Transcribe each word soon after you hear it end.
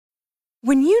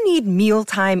When you need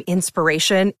mealtime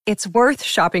inspiration, it's worth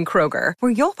shopping Kroger,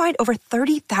 where you'll find over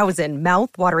 30,000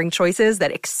 mouth-watering choices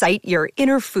that excite your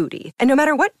inner foodie. And no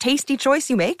matter what tasty choice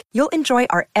you make, you'll enjoy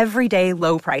our everyday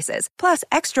low prices, plus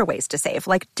extra ways to save,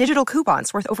 like digital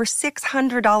coupons worth over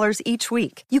 $600 each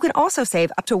week. You can also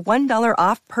save up to $1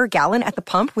 off per gallon at the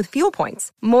pump with fuel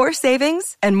points. More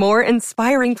savings and more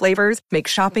inspiring flavors make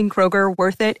shopping Kroger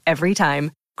worth it every time.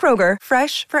 Kroger,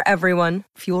 fresh for everyone.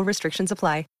 Fuel restrictions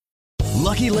apply.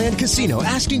 Lucky Land Casino,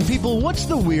 asking people, what's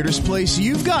the weirdest place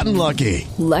you've gotten lucky?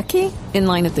 Lucky? In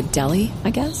line at the deli, I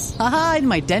guess? Aha, in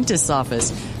my dentist's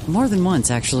office. More than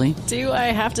once, actually. Do I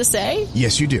have to say?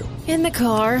 Yes, you do. In the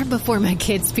car before my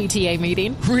kids' PTA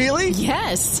meeting. Really?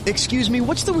 Yes. Excuse me,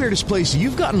 what's the weirdest place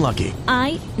you've gotten lucky?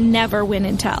 I never win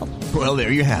and tell. Well,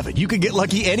 there you have it. You can get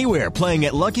lucky anywhere, playing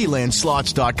at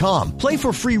LuckyLandSlots.com. Play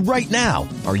for free right now.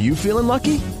 Are you feeling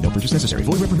lucky? No purchase necessary.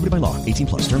 Void where prohibited by law.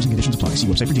 18+. Terms and conditions apply. See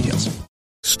website for details.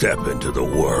 Step into the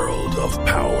world of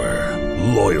power,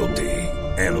 loyalty,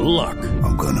 and luck.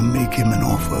 I'm gonna make him an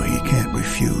offer he can't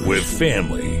refuse. With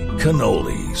family,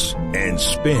 cannolis, and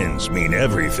spins mean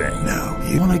everything. Now,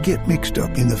 you wanna get mixed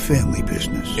up in the family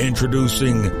business.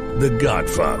 Introducing The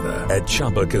Godfather at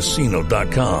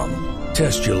ChumbaCasino.com.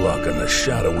 Test your luck in the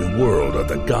shadowy world of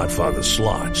The Godfather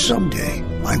slot. Someday,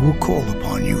 I will call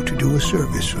upon you to do a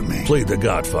service for me. Play The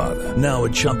Godfather, now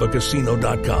at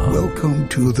ChumbaCasino.com. Welcome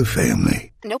to the family.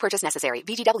 No purchase necessary.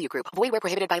 VGW Group. Void where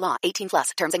prohibited by law.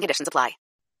 18+. Terms and conditions apply.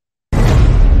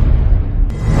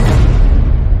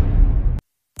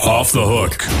 Off the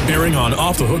Hook, airing on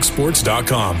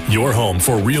offthehooksports.com. Your home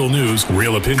for real news,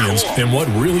 real opinions, and what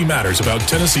really matters about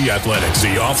Tennessee athletics.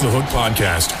 The Off the Hook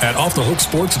podcast at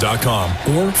offthehooksports.com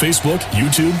or Facebook,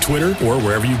 YouTube, Twitter, or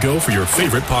wherever you go for your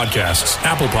favorite podcasts.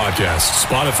 Apple Podcasts,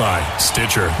 Spotify,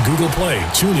 Stitcher, Google Play,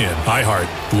 TuneIn,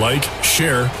 iHeart. Like,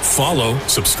 share, follow,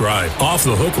 subscribe. Off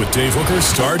the Hook with Dave Hooker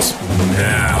starts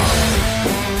now.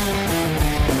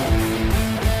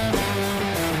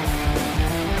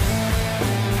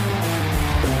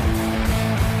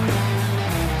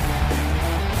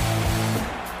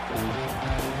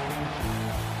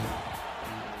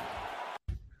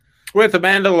 With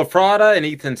Amanda LaFrada and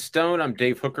Ethan Stone, I'm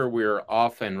Dave Hooker. We're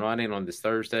off and running on this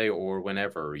Thursday or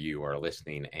whenever you are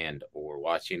listening and or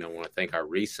watching. I want to thank our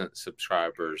recent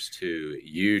subscribers to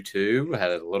YouTube.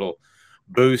 Had a little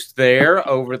boost there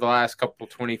over the last couple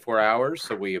 24 hours,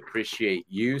 so we appreciate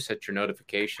you. Set your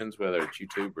notifications, whether it's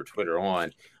YouTube or Twitter,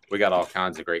 on. We got all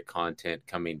kinds of great content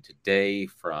coming today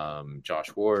from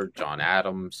Josh Ward, John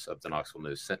Adams of the Knoxville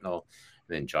News Sentinel,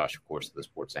 and then Josh, of course, of the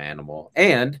Sports Animal.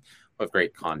 And of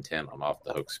great content on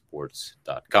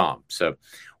offthehooksports.com. So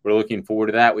we're looking forward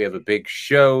to that. We have a big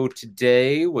show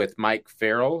today with Mike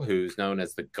Farrell, who's known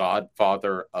as the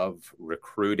godfather of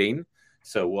recruiting.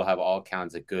 So we'll have all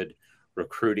kinds of good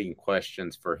recruiting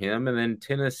questions for him. And then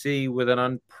Tennessee with an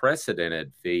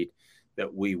unprecedented feat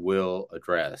that we will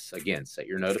address. Again, set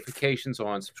your notifications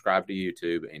on, subscribe to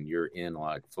YouTube, and you're in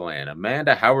like flan.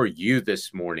 Amanda, how are you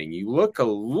this morning? You look a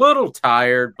little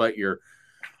tired, but you're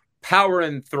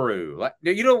powering through. Like,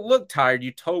 you don't look tired.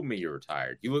 You told me you were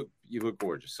tired. You look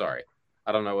gorgeous. Sorry,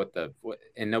 I don't know what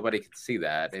and nobody can see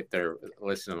that if they're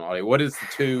listening on audio. What is the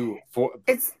two?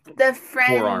 It's the Friends.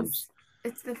 Forearms.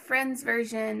 It's the Friends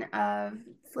version of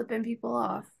flipping people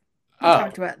off. We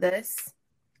talked about this.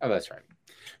 Oh, that's right.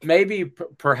 Maybe,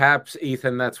 perhaps,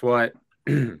 Ethan, that's what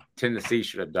Tennessee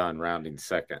should have done, rounding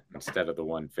second instead of the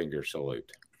one finger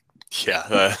salute.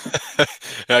 Yeah,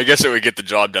 I guess it would get the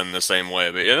job done the same way,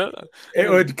 but it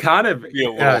would kind of be a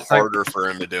little harder for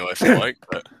him to do, I feel like.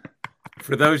 But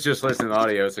for those just listening to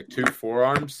audio, it's like two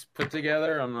forearms put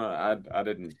together. I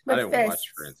didn't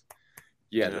watch Friends.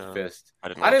 Yeah, the fist.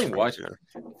 I didn't watch it.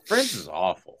 Friends is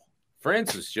awful.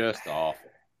 Friends is just awful.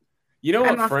 You know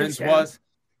what Friends was?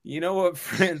 You know what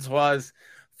Friends was?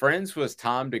 Friends was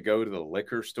time to go to the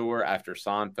liquor store after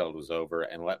Seinfeld was over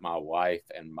and let my wife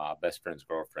and my best friend's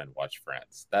girlfriend watch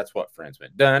Friends. That's what Friends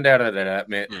meant. Let's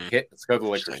go to the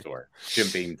liquor store. Jim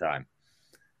Beam time.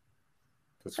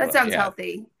 That sounds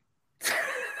healthy.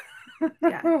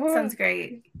 Yeah, sounds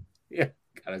great. Yeah,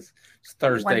 it's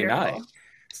Thursday night.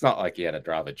 It's not like you had to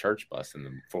drive a church bus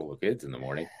full of kids in the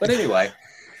morning. But anyway,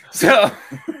 so I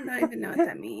don't even know what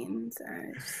that means.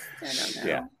 I don't know.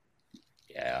 Yeah.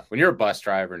 Yeah, when you're a bus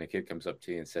driver and a kid comes up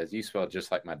to you and says, "You smell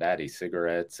just like my daddy,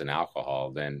 cigarettes and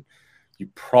alcohol," then you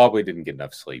probably didn't get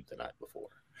enough sleep the night before.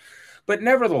 But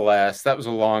nevertheless, that was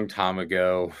a long time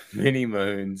ago. Many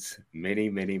moons.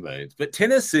 But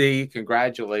Tennessee,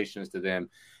 congratulations to them.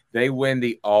 They win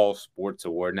the All Sports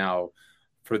Award. Now,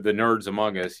 for the nerds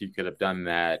among us, you could have done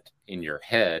that in your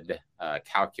head,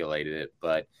 calculated it.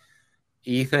 But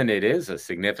Ethan, it is a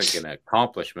significant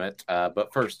accomplishment.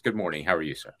 But first, good morning. How are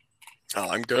you, sir? Oh,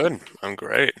 I'm good. I'm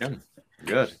great.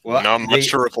 Good. Well, not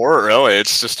much to report, really.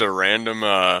 It's just a random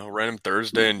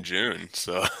Thursday in June,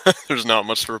 so there's not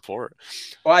much to report.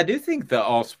 Well, I do think the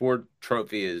All Sport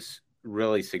Trophy is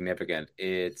really significant.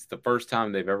 It's the first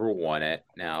time they've ever won it.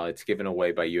 Now, it's given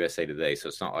away by USA Today, so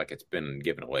it's not like it's been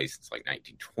given away since like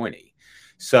 1920.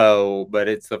 So, but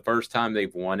it's the first time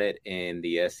they've won it in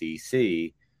the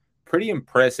SEC. Pretty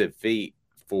impressive feat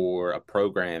for a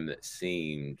program that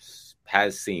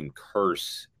has seemed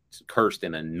cursed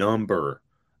in a number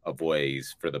of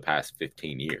ways for the past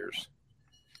 15 years.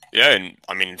 Yeah, and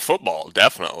I mean football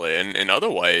definitely, and in other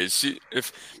ways,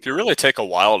 if you really take a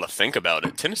while to think about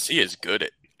it, Tennessee is good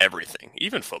at everything,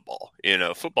 even football.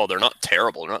 Football, they're not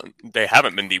terrible. They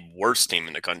haven't been the worst team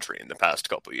in the country in the past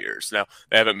couple of years. Now,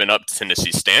 they haven't been up to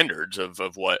Tennessee standards of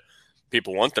what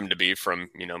people want them to be from,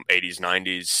 80s,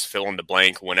 90s, fill in the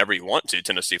blank, whenever you want to,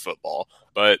 Tennessee football.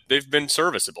 But they've been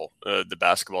serviceable. The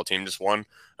basketball team just won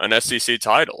an SEC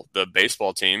title. The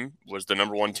baseball team was the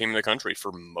number one team in the country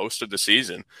for most of the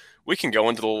season. We can go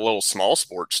into the little small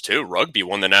sports, too. Rugby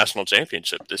won the national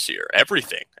championship this year.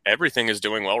 Everything is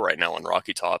doing well right now on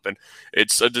Rocky Top, and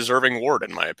it's a deserving award,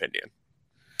 in my opinion.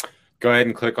 Go ahead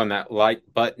and click on that like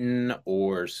button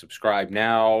or subscribe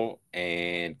now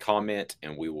and comment,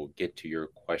 and we will get to your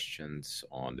questions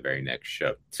on the very next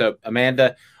show. So,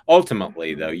 Amanda,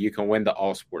 ultimately, though, you can win the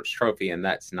All Sports Trophy, and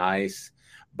that's nice,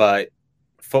 but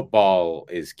football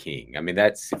is king. I mean,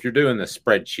 if you're doing the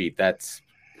spreadsheet, that's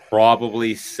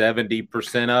probably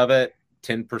 70% of it,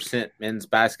 10% men's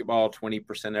basketball,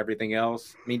 20% everything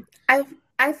else. I mean,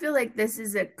 I feel like this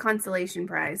is a consolation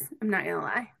prize. I'm not going to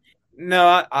lie.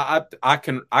 No, I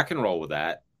can roll with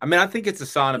that. I mean, I think it's a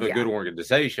sign of a good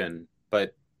organization,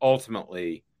 but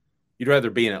ultimately, you'd rather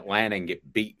be in Atlanta and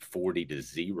get beat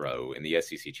 40-0 in the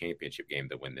SEC championship game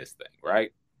than win this thing,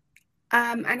 right?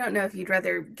 I don't know if you'd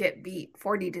rather get beat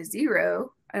 40-0.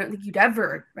 I don't think you'd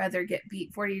ever rather get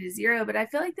beat 40-0, but I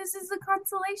feel like this is a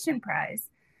consolation prize.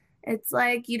 It's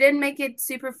like you didn't make it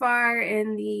super far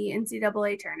in the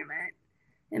NCAA tournament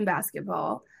in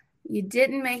basketball. You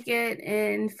didn't make it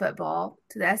in football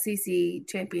to the SEC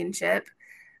championship,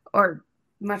 or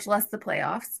much less the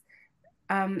playoffs.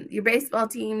 Your baseball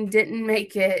team didn't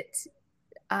make it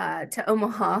to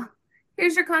Omaha.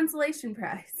 Here's your consolation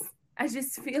prize. I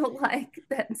just feel like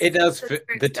it does fit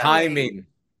the timing.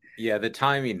 Yeah, the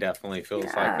timing definitely feels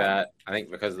like that. I think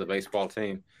because of the baseball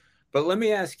team. But let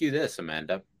me ask you this,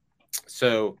 Amanda.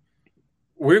 So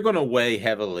we're going to weigh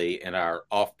heavily in our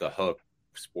off the hook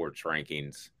sports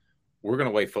rankings. We're going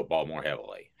to weigh football more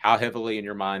heavily. How heavily in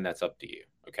your mind, that's up to you.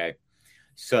 Okay.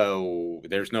 So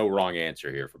there's no wrong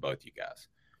answer here for both you guys.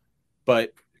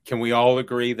 But can we all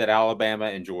agree that Alabama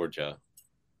and Georgia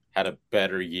had a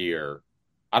better year?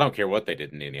 I don't care what they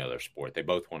did in any other sport. They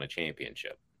both won a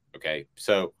championship. Okay.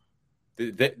 So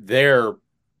they're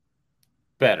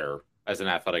better as an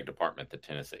athletic department than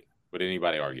Tennessee. Would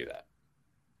anybody argue that?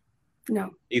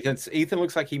 No. Ethan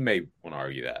looks like he may want to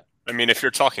argue that. I mean, if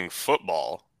you're talking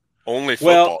football, only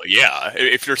football, yeah.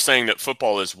 If you're saying that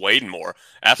football is way more,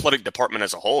 athletic department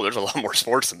as a whole, there's a lot more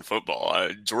sports than football.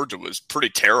 Georgia was pretty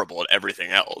terrible at everything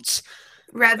else.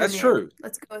 Revenue. That's true.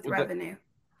 Let's go with revenue.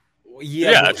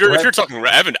 If you're talking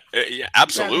revenue,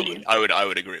 absolutely, revenue. I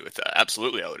would agree with that.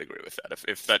 Absolutely, I would agree with that.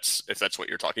 If that's what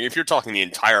you're talking. If you're talking the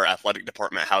entire athletic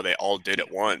department, how they all did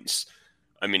at once.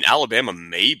 I mean, Alabama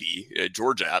maybe,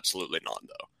 Georgia absolutely not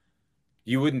though.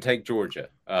 You wouldn't take Georgia,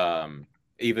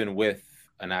 even with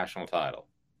a national title.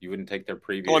 You wouldn't take their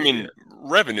previous. Well, I mean,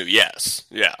 revenue, yes,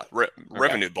 yeah,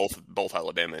 revenue. Both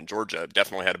Alabama and Georgia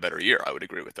definitely had a better year. I would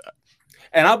agree with that.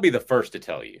 And I'll be the first to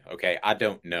tell you, okay, I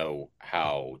don't know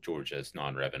how Georgia's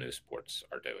non-revenue sports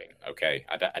are doing, okay?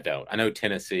 I don't. I know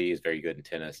Tennessee is very good in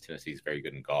tennis. Tennessee is very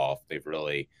good in golf. They've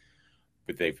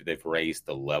raised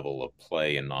the level of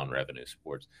play in non-revenue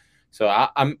sports. So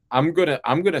I'm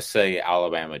gonna say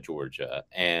Alabama, Georgia,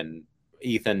 and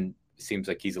Ethan seems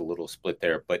like he's a little split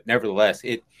there, but nevertheless,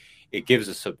 it gives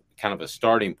us a kind of a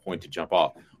starting point to jump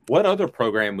off. What other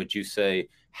program would you say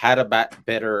had a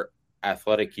better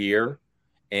athletic year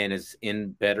and is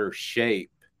in better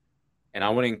shape? And I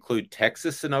want to include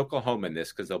Texas and Oklahoma in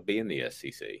this because they'll be in the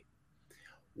SEC.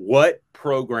 What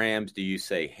programs do you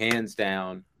say, hands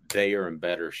down, they are in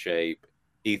better shape?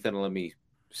 Ethan, let me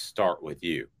start with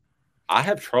you. I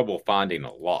have trouble finding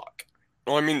a lock.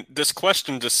 Well, I mean, this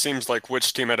question just seems like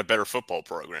which team had a better football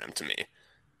program to me.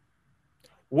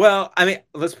 Well, I mean,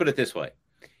 let's put it this way.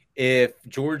 If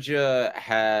Georgia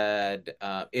had,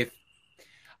 if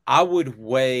I would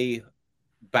weigh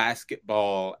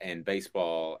basketball and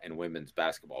baseball and women's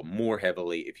basketball more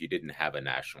heavily if you didn't have a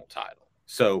national title.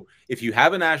 So if you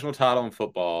have a national title in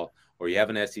football or you have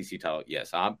an SEC title,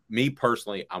 yes, me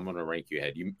personally, I'm going to rank you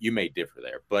ahead. You may differ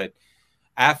there, but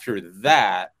after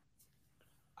that,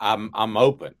 I'm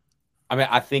open. I mean,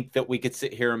 I think that we could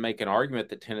sit here and make an argument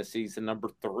that Tennessee's the number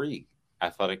 3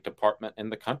 athletic department in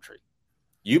the country.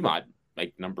 You might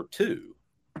make number 2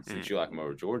 since you like them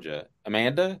over Georgia.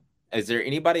 Amanda, is there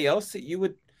anybody else that you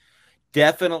would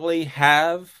definitely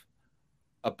have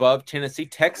above Tennessee?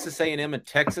 Texas A&M and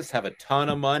Texas have a ton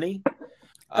of money.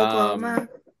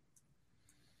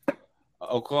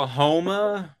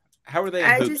 Oklahoma. How were they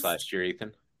in hoops last year,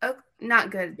 Ethan?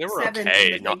 Not good. They were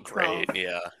okay, not great.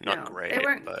 Yeah, not great. They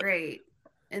weren't great.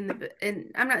 And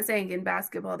I'm not saying in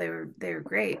basketball they were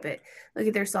great, but look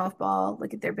at their softball,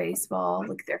 look at their baseball,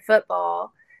 look at their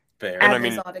football. Fair. And I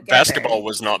mean, basketball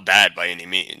was not bad by any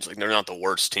means. Like, they're not the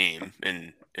worst team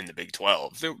in the Big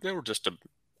 12. They were just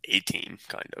A team,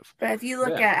 kind of. But if you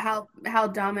look at how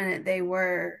dominant they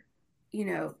were,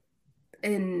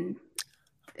 in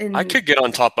I could get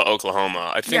on top of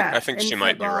Oklahoma. I think she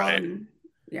might be right.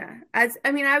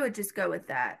 I would just go with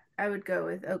that. I would go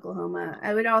with Oklahoma.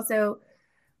 I would also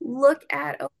look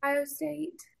at Ohio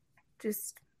State.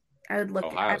 I would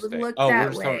look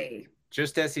that way.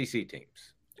 Just SEC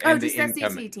teams. Just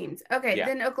SEC teams. Okay,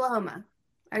 then Oklahoma.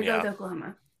 I'd go with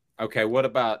Oklahoma. Okay, what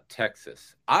about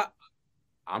Texas?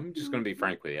 I'm just going to be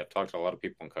frank with you. I've talked to a lot of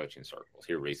people in coaching circles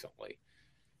here recently.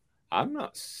 I'm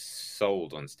not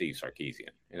sold on Steve Sarkisian,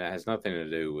 and it has nothing to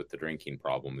do with the drinking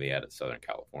problem he had at Southern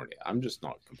California. I'm just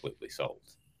not completely sold.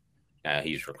 Now,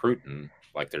 he's recruiting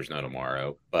like there's no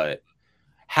tomorrow, but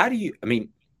you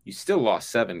still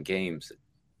lost 7 games at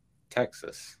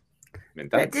Texas. I mean,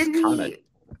 that's kind of...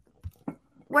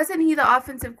 Wasn't he the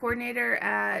offensive coordinator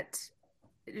at,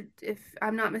 if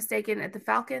I'm not mistaken, at the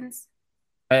Falcons?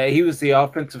 He was the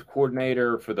offensive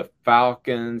coordinator for the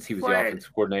Falcons. He was the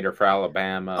offensive coordinator for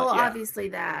Alabama. Well, obviously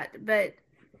that. But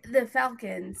the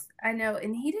Falcons, I know,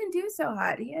 and he didn't do so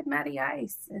hot. He had Matty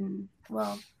Ice. And,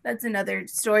 well, that's another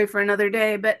story for another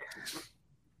day. But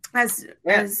and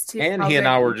he and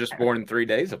I were just born 3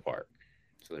 days apart.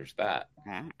 So there's that.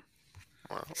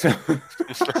 Wow. So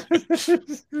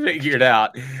figured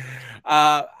out.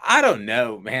 I don't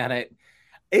know, man.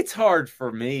 It's hard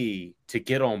for me to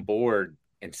get on board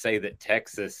and say that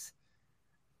Texas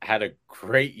had a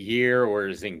great year or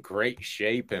is in great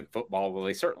shape in football. Well,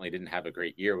 they certainly didn't have a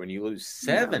great year. When you lose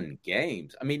 7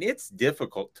 games, I mean, it's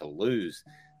difficult to lose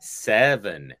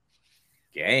 7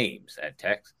 games at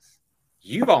Texas.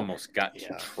 You've almost got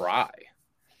to try.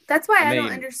 That's why I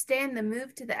don't understand the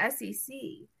move to the SEC.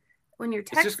 When you're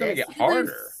Texas, it's just going to get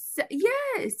harder.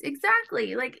 Yes,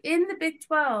 exactly. Like in the Big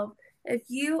 12, if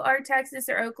you are Texas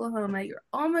or Oklahoma, you're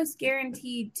almost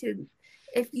guaranteed to,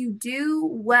 if you do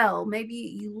well, maybe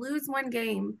you lose 1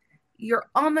 game, you're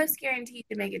almost guaranteed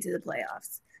to make it to the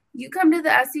playoffs. You come to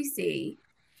the SEC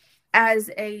as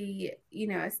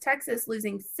Texas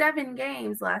losing 7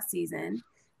 games last season.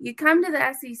 You come to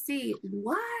the SEC.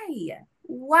 Why?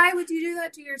 Why would you do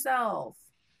that to yourself?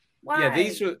 Why? Yeah,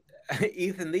 these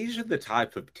are the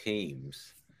type of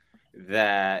teams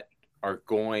that are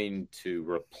going to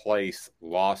replace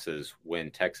losses when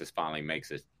Texas finally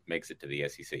makes it to the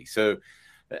SEC. So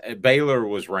Baylor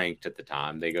was ranked at the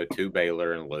time. They go to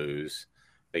Baylor and lose.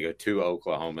 They go to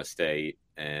Oklahoma State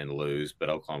and lose, but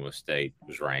Oklahoma State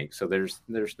was ranked. So there's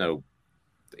no,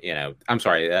 I'm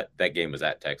sorry, that game was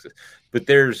at Texas. But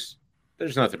there's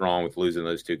nothing wrong with losing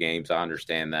those 2 games. I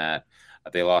understand that.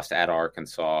 They lost at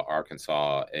Arkansas.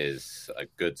 Arkansas is a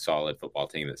good, solid football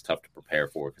team that's tough to prepare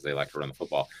for because they like to run the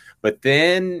football. But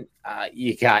then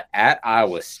you got at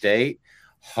Iowa State,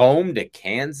 home to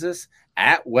Kansas,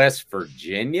 at West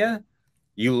Virginia.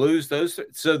 You lose those.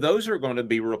 So those are going to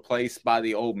be replaced by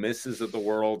the Ole Misses of the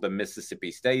world, the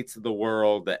Mississippi States of the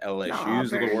world, the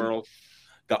LSUs of the world,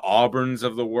 the Auburns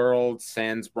of the world,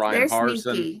 sans Brian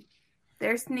Harsin.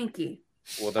 They're sneaky.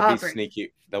 Well, they'll be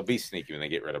sneaky. They'll be sneaky when they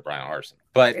get rid of Brian Harsin.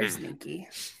 But they're sneaky.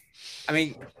 I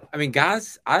mean,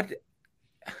 guys, I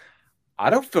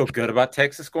don't feel good about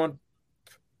Texas going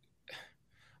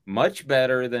much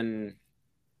better than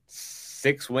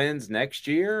 6 wins next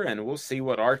year, and we'll see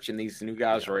what Arch and these new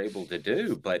guys are able to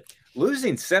do. But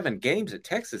losing 7 games at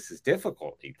Texas is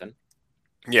difficult, Ethan.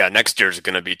 Yeah, next year's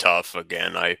going to be tough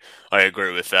again. I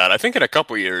agree with that. I think in a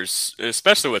couple years,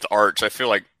 especially with Arch, I feel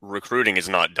like recruiting is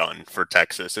not done for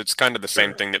Texas. It's kind of the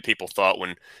same thing that people thought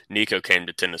when Nico came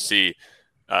to Tennessee.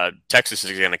 Texas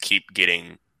is going to keep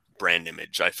getting brand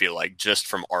image, I feel like, just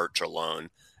from Arch alone.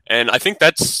 And I think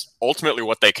that's ultimately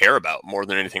what they care about more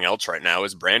than anything else right now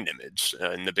is brand image.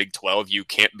 In the Big 12, you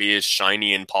can't be as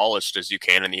shiny and polished as you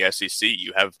can in the SEC.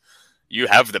 You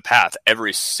have the path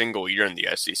every single year in the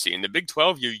SEC. In the Big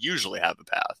 12, you usually have a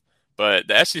path. But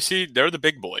the SEC, they're the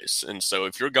big boys. And so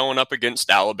if you're going up against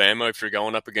Alabama, if you're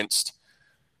going up against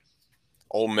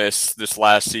Ole Miss this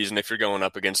last season, if you're going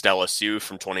up against LSU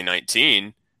from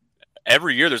 2019,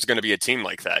 every year there's going to be a team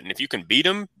like that. And if you can beat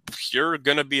them, you're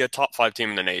going to be a top 5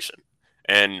 team in the nation.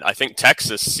 And I think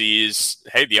Texas sees,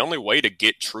 hey, the only way to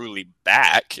get truly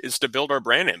back is to build our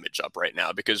brand image up right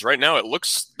now, because right now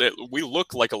we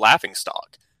look like a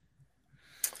laughingstock.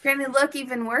 It's going to look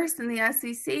even worse in the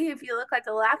SEC if you look like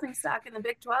a laughingstock in the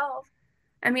Big 12.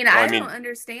 I don't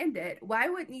understand it. Why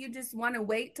wouldn't you just want to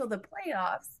wait till the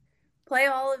playoffs? Play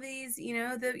all of these,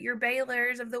 your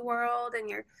Baylors of the world and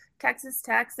your Texas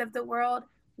Techs of the world.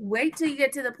 Wait till you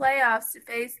get to the playoffs to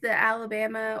face the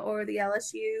Alabama or the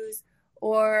LSUs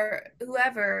or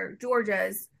whoever,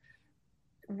 Georgia's.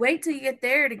 Wait till you get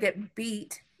there to get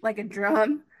beat like a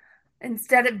drum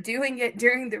instead of doing it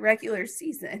during the regular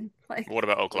season. What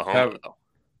about Oklahoma, though?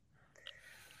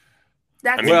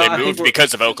 They moved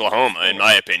because of Oklahoma, in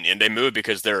my opinion. They moved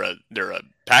because they're a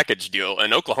package deal,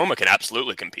 and Oklahoma can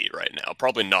absolutely compete right now.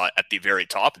 Probably not at the very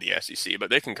top of the SEC, but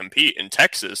they can compete. In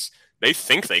Texas, they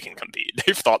think they can compete.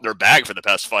 They've thought they're back for the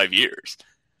past 5 years.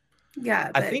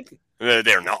 Yeah, but I think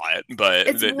they're not. But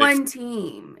it's one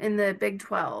team in the Big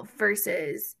 12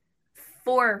 versus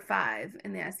 4 or 5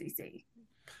 in the SEC.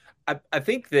 I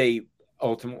think they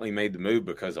ultimately made the move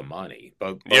because of money.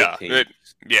 Both teams.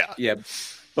 Yeah.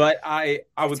 But I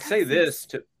would say this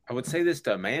to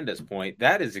Amanda's point.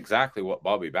 That is exactly what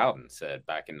Bobby Bowden said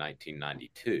back in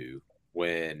 1992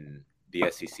 when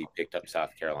the SEC picked up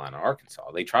South Carolina,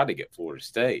 Arkansas. They tried to get Florida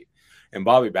State, and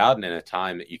Bobby Bowden, in a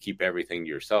time that you keep everything to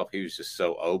yourself, he was just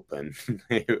so open.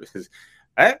 It was,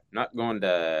 not going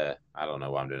to. I don't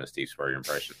know why I'm doing a Steve Spurrier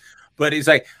impression, but he's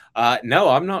like, no,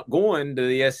 I'm not going to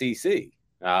the SEC.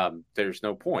 There's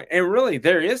no point. And really,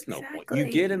 there is no point. You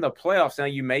get in the playoffs now,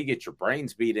 you may get your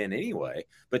brains beat in anyway,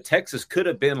 but Texas could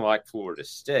have been like Florida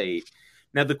State.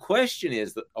 Now, the question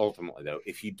is that ultimately, though,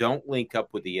 if you don't link up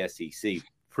with the SEC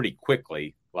pretty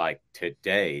quickly, like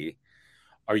today,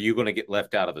 are you going to get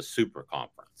left out of the super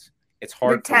conference? It's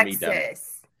hard for me to.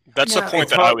 That's a point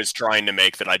that I was trying to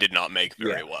make that I did not make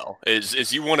very well.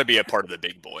 Is you want to be a part of the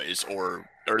big boys, or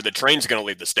the train's going to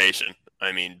leave the station.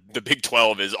 I mean, the Big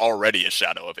 12 is already a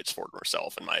shadow of its former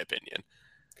self, in my opinion.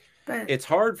 But it's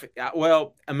hard.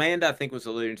 Well, Amanda, I think, was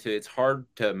alluding to it's hard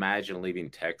to imagine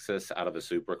leaving Texas out of a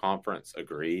super conference.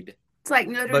 Agreed. It's like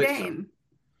Notre Dame.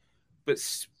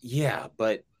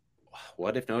 But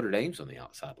what if Notre Dame's on the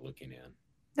outside looking in?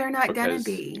 They're not going to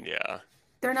be. Yeah.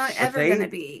 They're not ever going to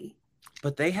be.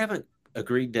 But they haven't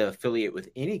agreed to affiliate with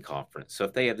any conference. So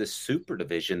if they have this super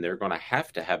division, they're going to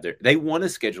have they want to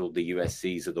schedule the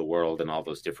USCs of the world and all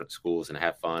those different schools and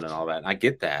have fun and all that. And I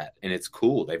get that. And it's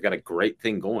cool. They've got a great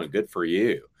thing going. Good for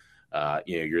you.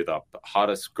 You're the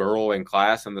hottest girl in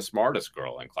class and the smartest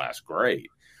girl in class. Great.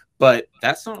 But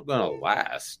that's not going to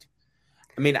last.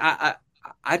 I mean, I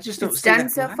just don't see done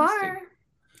that so lasting. far.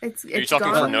 It's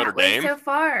talking for Notre Dame so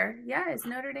far. Yeah, it's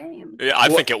Notre Dame. Yeah, I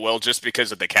think it will, just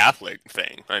because of the Catholic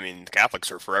thing. I mean,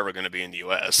 Catholics are forever going to be in the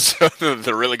U.S.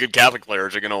 The really good Catholic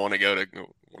players are going to want to go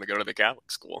to the Catholic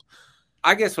school.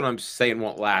 I guess what I'm saying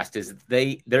won't last is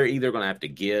they're either going to have to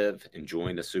give and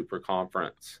join the super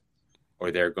conference,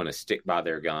 or they're going to stick by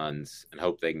their guns and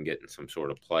hope they can get in some sort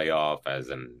of playoff as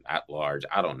an at-large.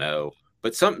 I don't know,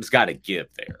 but something's got to give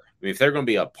there. I mean, if they're going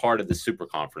to be a part of the super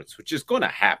conference, which is going to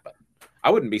happen. I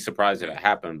wouldn't be surprised if it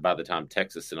happened by the time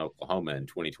Texas and Oklahoma in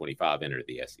 2025 enter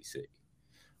the SEC.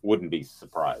 Wouldn't be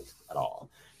surprised at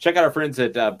all. Check out our friends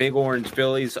at Big Orange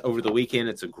Phillies over the weekend.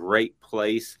 It's a great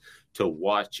place to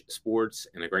watch sports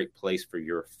and a great place for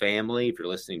your family. If you're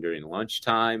listening during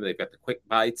lunchtime, they've got the quick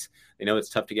bites. They know it's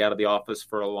tough to get out of the office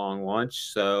for a long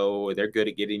lunch, so they're good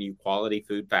at getting you quality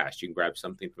food fast. You can grab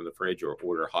something from the fridge or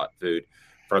order hot food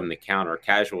from the counter.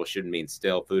 Casual shouldn't mean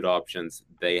stale food options.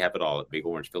 They have it all at Big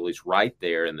Orange Phillies, right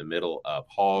there in the middle of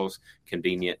Halls,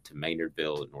 convenient to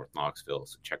Maynardville and North Knoxville.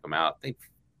 So check them out. They've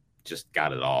just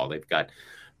got it all. They've got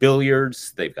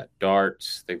billiards, they've got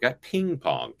darts, they've got ping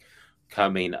pong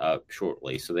coming up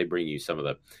shortly. So they bring you some of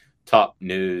the top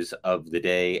news of the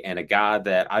day, and a guy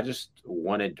that I just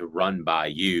wanted to run by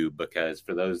you, because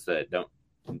for those that don't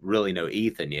really know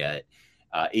Ethan yet,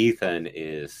 Ethan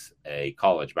is a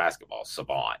college basketball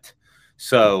savant,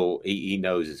 so he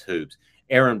knows his hoops.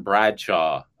 Aaron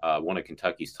Bradshaw, one of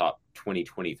Kentucky's top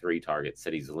 2023 targets,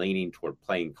 said he's leaning toward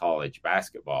playing college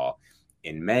basketball.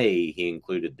 In May, he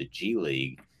included the G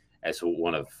League as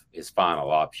one of his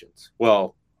final options.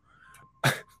 Well,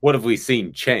 what have we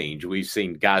seen change? We've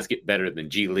seen guys get better than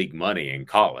G League money in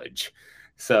college.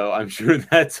 So I'm sure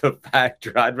that's a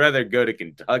factor. I'd rather go to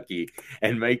Kentucky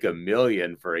and make $1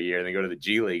 million for a year than go to the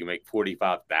G League and make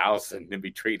 $45,000 and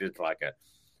be treated like a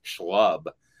schlub.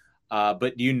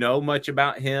 But do you know much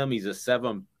about him? He's a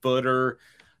 7-footer.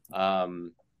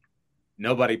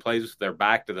 Nobody plays with their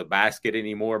back to the basket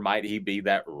anymore. Might he be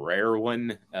that rare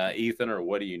one, Ethan, or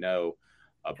what do you know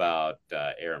about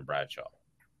Aaron Bradshaw?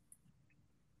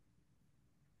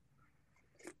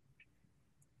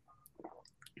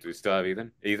 Do we still have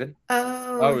Ethan? Ethan?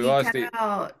 Oh, we lost it.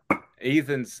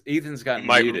 Ethan's gotten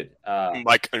muted.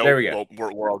 There we go.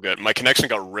 We're all good. My connection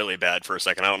got really bad for a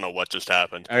second. I don't know what just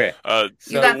happened. Okay.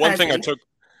 So the one thing I took,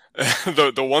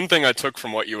 the one thing I took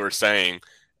from what you were saying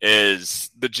is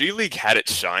the G League had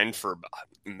its shine for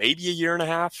maybe a year and a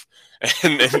half,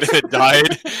 and then it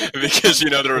died because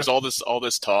there was all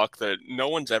this talk that no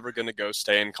one's ever going to go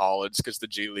stay in college because the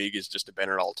G League is just a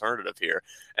better alternative here,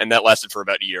 and that lasted for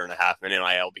about a year and a half, and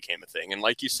NIL became a thing. And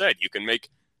like you said, you can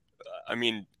make,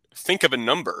 think of a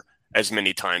number as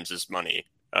many times as money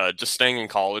just staying in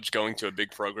college, going to a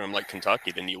big program like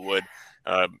Kentucky than you would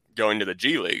going to the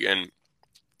G League. And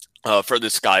for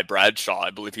this guy Bradshaw,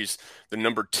 I believe he's the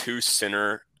number 2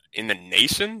 center in the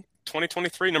nation.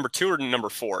 2023, number 2 or number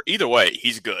 4. Either way,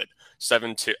 he's good.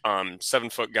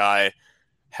 7-foot guy,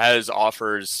 has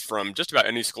offers from just about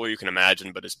any school you can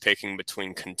imagine, but is picking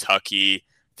between Kentucky,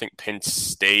 I think Penn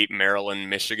State, Maryland,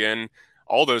 Michigan,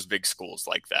 all those big schools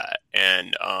like that.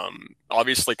 And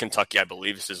obviously Kentucky, I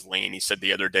believe, is his lean. He said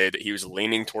the other day that he was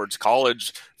leaning towards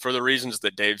college for the reasons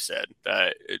that Dave said.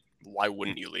 Why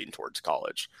wouldn't you lean towards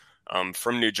college?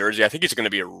 From New Jersey, I think he's going to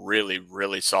be a really,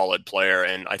 really solid player,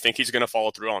 and I think he's going to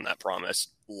follow through on that promise.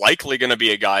 Likely going to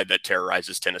be a guy that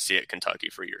terrorizes Tennessee at Kentucky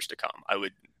for years to come.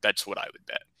 That's what I would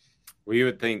bet. Well, you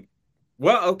would think,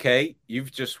 well, okay,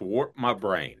 you've just warped my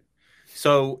brain.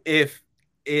 So if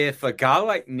a guy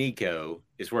like Nico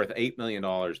is worth $8 million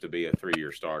to be a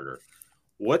 3-year starter,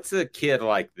 what's a kid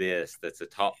like this that's a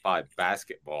top 5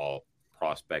 basketball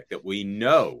prospect that we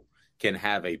know can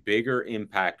have a bigger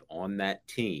impact on that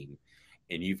team,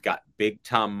 and you've got big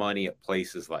time money at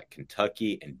places like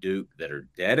Kentucky and Duke that are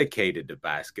dedicated to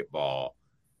basketball?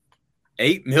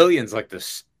 $8 million is like the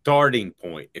starting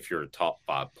point if you're a top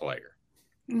 5 player.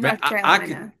 North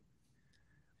Carolina.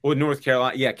 North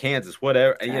Carolina, yeah, Kansas,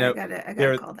 whatever. I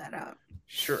gotta call that out.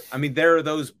 Sure. There are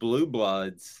those blue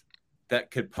bloods that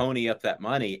could pony up that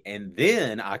money, and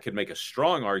then I could make a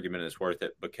strong argument it's worth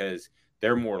it because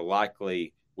they're more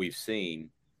likely, we've seen,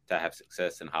 to have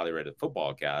success in highly rated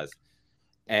football guys.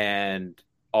 And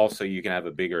also you can have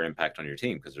a bigger impact on your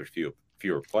team because there's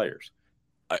fewer players.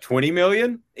 20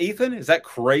 million, Ethan? Is that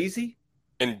crazy?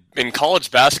 In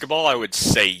college basketball, I would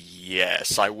say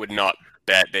yes. I would not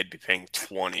bet they'd be paying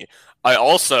 20. I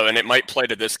also, and it might play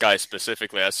to this guy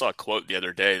specifically, I saw a quote the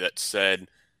other day that said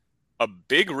a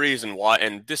big reason why,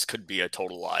 and this could be a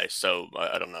total lie, so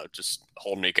I don't know, just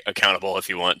hold me accountable if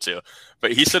you want to.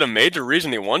 But he said a major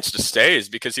reason he wants to stay is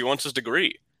because he wants his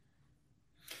degree.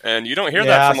 And you don't hear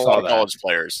that from a lot of college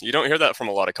players. You don't hear that from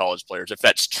a lot of college players. If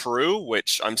that's true,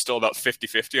 which I'm still about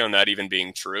 50-50 on that even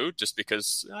being true, just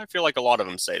because I feel like a lot of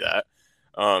them say that.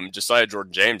 Josiah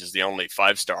Jordan-James is the only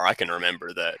 5-star I can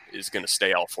remember that is going to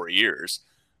stay all 4 years.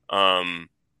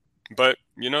 But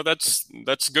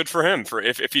that's good for him. For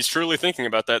if he's truly thinking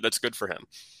about that, that's good for him.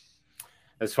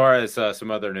 As far as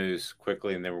some other news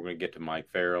quickly, and then we're going to get to Mike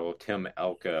Farrell. Tim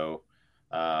Elko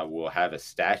will have a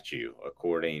statue,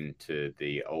 according to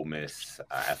the Ole Miss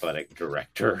athletic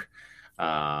director.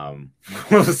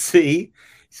 We'll see. He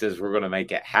says we're going to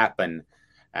make it happen.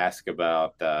 Ask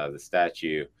about the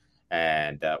statue,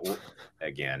 and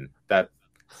again, that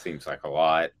seems like a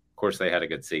lot. Of course, they had a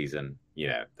good season.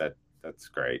 That's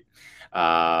great.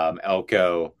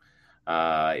 Elko,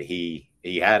 he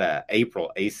had a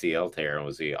April ACL tear and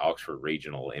was the Oxford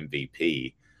Regional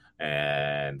MVP,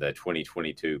 and the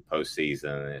 2022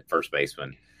 postseason first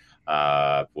baseman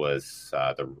was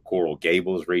the Coral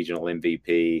Gables Regional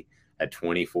MVP. Had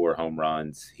 24 home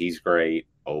runs. He's great.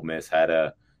 Ole Miss had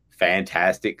a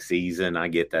fantastic season. I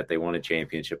get that they won a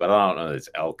championship, but I don't know. It's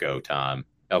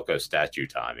Elko statue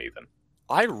time even.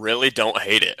 I really don't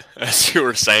hate it, as you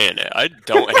were saying it. I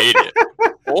don't hate it.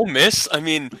 Ole Miss,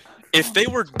 if they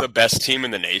were the best team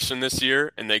in the nation this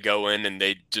year and they go in and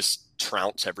they just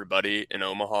trounce everybody in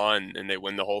Omaha and they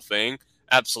win the whole thing,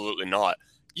 absolutely not.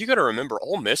 You got to remember,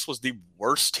 Ole Miss was the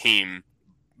worst team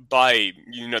by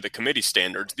the committee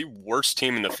standards, the worst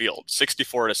team in the field,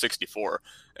 64-64.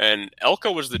 And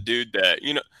Elko was the dude that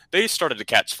they started to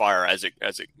catch fire as it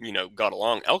got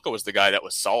along. Elko was the guy that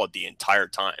was solid the entire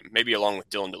time, maybe along with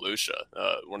Dylan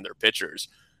DeLucia, one of their pitchers.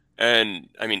 And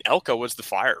I mean, Elko was the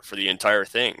fire for the entire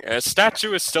thing. And a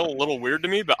statue is still a little weird to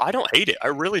me, but I don't hate it. I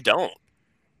really don't.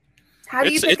 How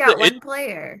do you pick out one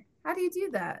player? How do you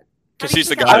do that? Because he's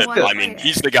the guy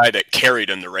he's the guy that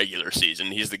carried in the regular season.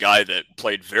 He's the guy that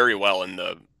played very well in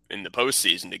the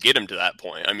postseason to get him to that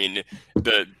point. I mean,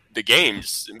 the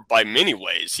games, by many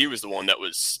ways, he was the one that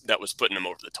was putting him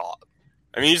over the top.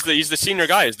 I mean, he's the senior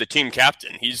guy, he's the team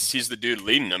captain. He's the dude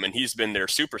leading them, and he's been their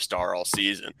superstar all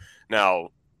season. Now,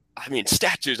 I mean,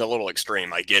 statue's a little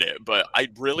extreme, I get it, but I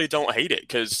really don't hate it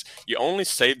because you only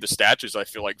save the statues, I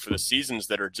feel like, for the seasons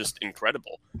that are just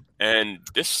incredible. And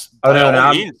this,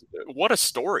 what a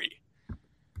story!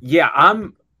 Yeah,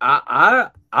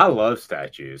 I love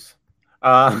statues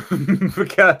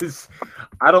because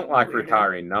I don't like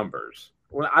retiring numbers.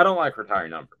 Well, I don't like retiring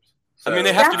numbers. So, I mean,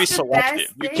 they have to be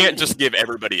selective. You can't just give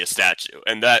everybody a statue,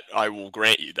 and that I will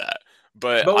grant you that.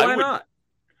 But why not?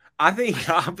 I think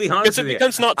I'll be honest with you.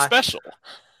 Because it becomes not special.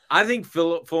 I think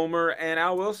Philip Fulmer and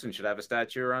Al Wilson should have a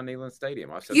statue around Neyland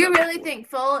Stadium. You really think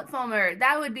Philip Fulmer?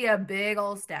 That would be a big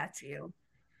old statue.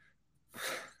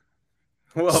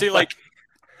 Well, see,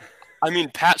 I mean,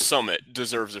 Pat Summitt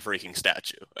deserves a freaking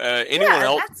statue. Anyone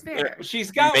else? That's fair. She's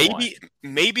got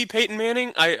maybe Peyton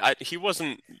Manning. He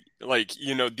wasn't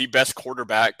the best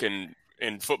quarterback in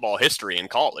football history in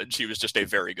college. He was just a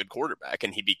very good quarterback,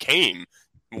 and he became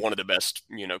one of the best,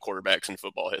 quarterbacks in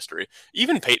football history.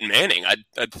 Even Peyton Manning,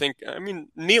 I'd think. I mean,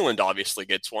 Neyland obviously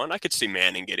gets one. I could see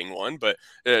Manning getting one, but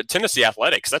Tennessee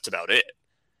Athletics, that's about it.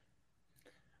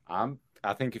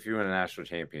 I think if you win a national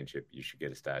championship, you should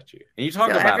get a statue. And you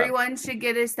talk about everyone should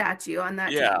get a statue on that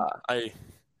team.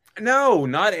 No,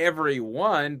 not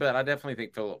everyone, but I definitely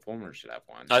think Philip Fulmer should have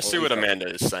one. I see what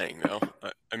Amanda is saying, though.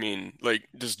 I mean,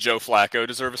 does Joe Flacco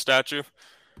deserve a statue?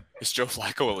 Is Joe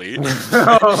Flacco elite?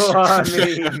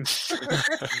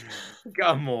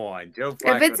 Come on, Joe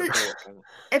Flacco.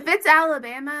 If it's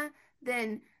Alabama,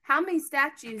 then how many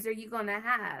statues are you going to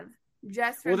have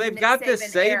just from they've the got Nick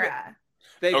this Saban era?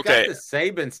 They've got the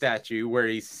Saban statue where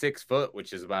he's 6 foot,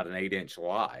 which is about an 8-inch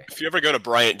lie. If you ever go to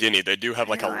Bryant-Denny, they do have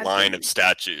a line of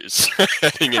statues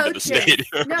heading into the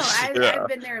stadium. No, I've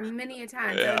been there many a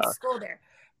time. I went to school there.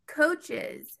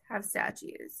 Coaches have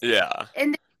statues. Yeah.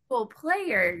 Individual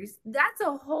players, that's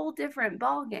a whole different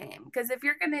ball game. Because if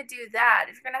you're going to do that,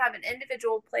 if you're going to have an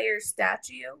individual player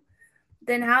statue,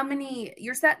 then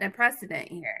you're setting a precedent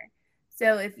here.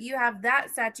 So if you have that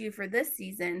statue for this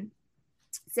season,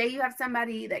 say you have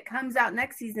somebody that comes out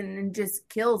next season and just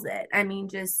kills it. I mean,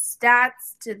 just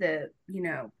stats to the,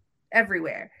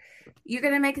 everywhere. You're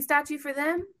going to make a statue for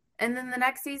them? And then the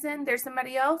next season, there's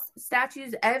somebody else?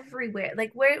 Statues everywhere.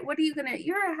 What are you going to –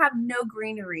 you're going to have no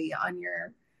greenery on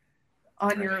your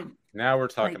now we're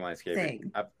talking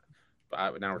landscaping. We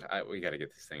got to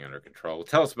get this thing under control.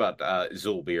 Tell us about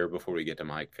Zool Beer before we get to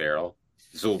Mike Farrell.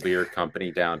 Zool Beer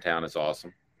Company downtown is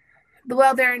awesome.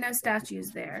 Well, there are no statues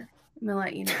there. I'm going to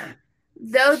let you know.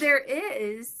 Though there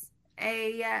is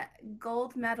a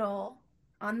gold medal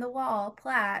on the wall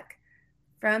plaque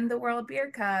from the World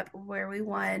Beer Cup where we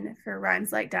won for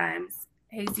Rhymes Like Dimes,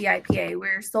 Hazy IPA.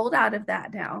 We're sold out of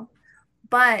that now.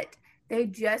 But they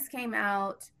just came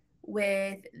out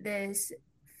with this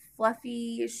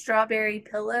fluffy strawberry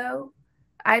pillow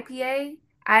IPA.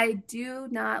 I do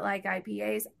not like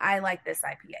IPAs. I like this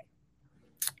IPA.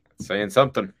 Saying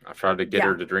something. I've tried to get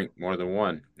her to drink more than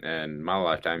one in my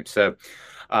lifetime. So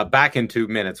back in 2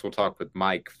 minutes, we'll talk with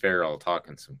Mike Farrell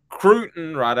talking some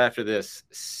Cruton right after this.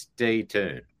 Stay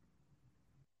tuned.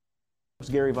 It's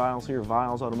Gary Viles here,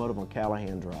 Viles Automotive on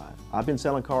Callahan Drive. I've been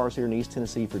selling cars here in East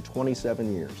Tennessee for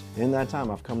 27 years. In that time,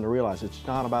 I've come to realize it's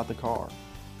not about the car.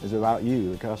 It's about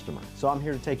you, the customer. So I'm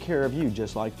here to take care of you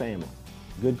just like family.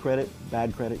 Good credit,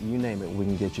 bad credit, you name it, we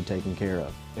can get you taken care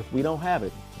of. If we don't have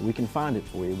it, we can find it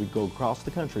for you. We go across the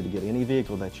country to get any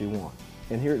vehicle that you want.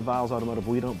 And here at Viles Automotive,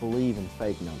 we don't believe in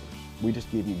fake numbers. We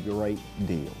just give you great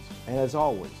deals. And as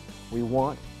always, we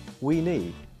want, we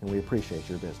need, and we appreciate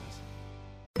your business.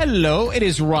 Hello, it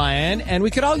is Ryan, and we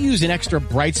could all use an extra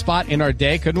bright spot in our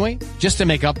day, couldn't we? Just to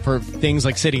make up for things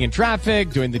like sitting in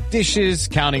traffic, doing the dishes,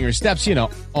 counting your steps,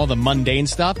 all the mundane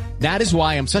stuff. That is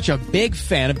why I'm such a big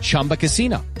fan of Chumba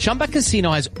Casino. Chumba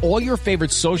Casino has all your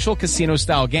favorite social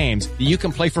casino-style games that you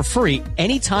can play for free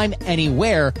anytime,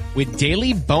 anywhere with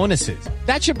daily bonuses.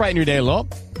 That should brighten your day a little.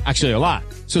 Actually, a lot.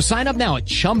 So sign up now at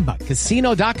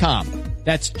ChumbaCasino.com.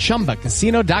 That's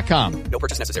ChumbaCasino.com. No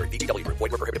purchase necessary. VGW Group.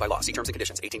 Void where prohibited by law. See terms and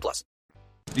conditions. 18+.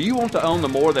 Do you want to own the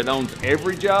more that owns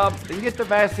every job? Then get to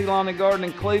Vassey Lawn and Garden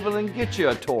in Cleveland and get you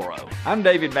a Toro. I'm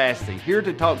David Vassey, here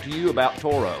to talk to you about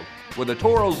Toro. With a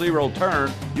Toro Zero Turn,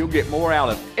 you'll get more out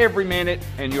of every minute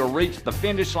and you'll reach the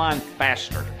finish line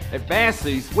faster. At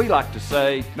Vassey's, we like to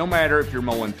say, no matter if you're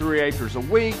mowing 3 acres a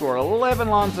week or 11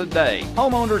 lawns a day,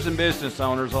 homeowners and business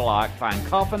owners alike find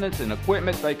confidence in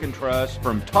equipment they can trust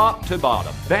from top to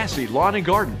bottom. Vassey Lawn and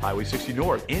Garden, Highway 60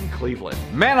 North in Cleveland.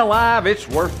 Man alive, it's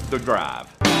worth the drive.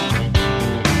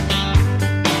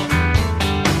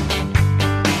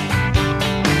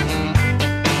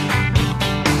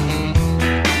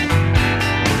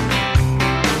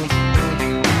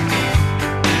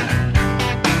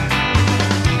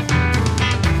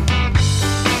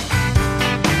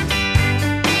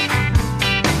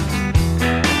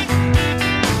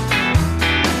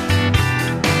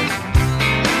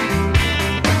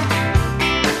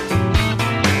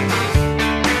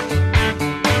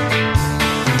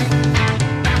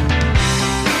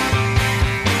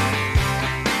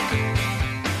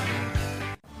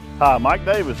 Hi, Mike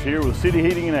Davis here with City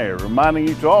Heating and Air, reminding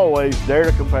you to always dare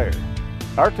to compare.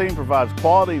 Our team provides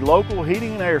quality local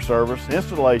heating and air service,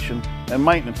 installation, and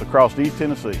maintenance across East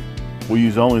Tennessee. We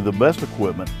use only the best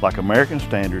equipment like American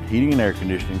Standard Heating and Air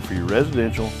Conditioning for your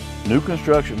residential, new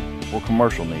construction, or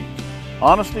commercial needs.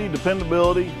 Honesty,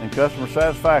 dependability, and customer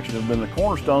satisfaction have been the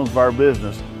cornerstones of our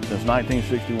business since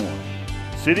 1961.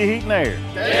 City Heat and Air.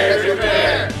 Dare to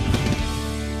compare.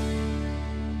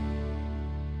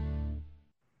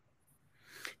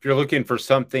 If you're looking for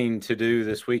something to do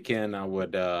this weekend, I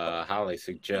would highly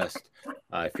suggest,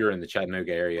 if you're in the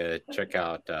Chattanooga area, check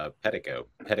out Pettigo.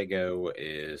 Pettigo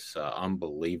is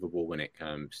unbelievable when it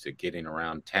comes to getting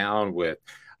around town with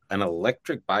an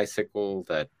electric bicycle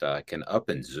that can up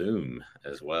and zoom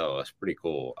as well. That's pretty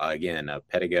cool. Again,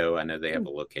 Pettigo, I know they have a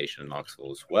location in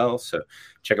Knoxville as well, so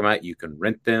check them out. You can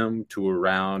rent them, tour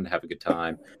around, have a good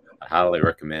time. I highly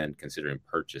recommend considering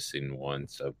purchasing one,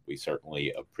 so we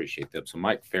certainly appreciate them. So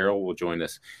Mike Farrell will join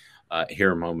us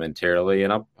here momentarily,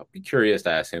 and I'll be curious to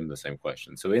ask him the same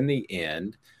question. So in the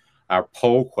end, our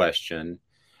poll question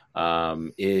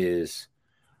is,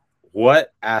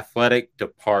 what athletic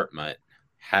department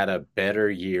had a better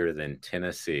year than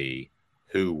Tennessee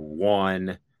who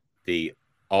won the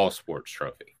All-Sports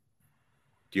Trophy?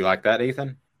 Do you like that,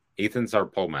 Ethan? Ethan's our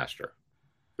poll master,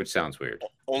 which sounds weird.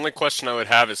 Only question I would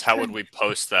have is how would we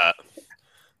post that?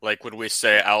 Like, would we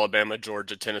say Alabama,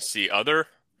 Georgia, Tennessee, other?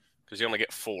 Because you only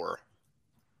get 4.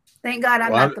 Thank God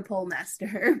I'm not the poll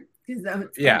master. Because that was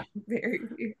very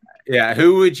weird. Yeah,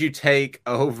 who would you take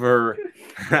over?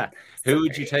 Who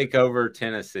would you take over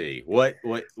Tennessee? What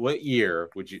year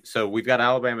would you? So we've got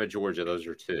Alabama, Georgia. Those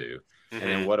are 2. And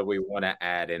then what do we want to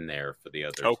add in there for the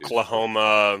other?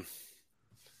 Oklahoma.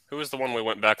 Who was the one we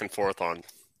went back and forth on?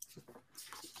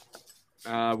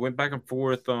 Went back and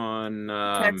forth on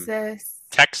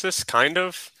Texas, kind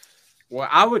of. Well,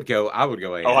 I would go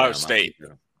A&M. Ohio State.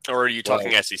 Or are you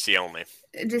talking SEC only?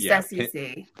 Just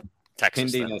SEC.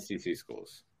 Texas. Pending SEC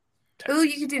schools. Ooh,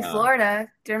 you could do Florida.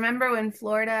 Do you remember when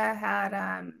Florida had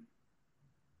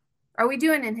are we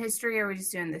doing in history or are we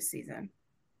just doing this season?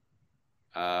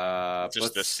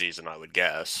 Just this season, I would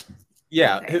guess.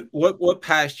 Yeah. Okay. What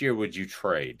past year would you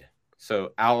trade?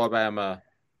 So Alabama,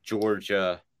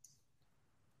 Georgia,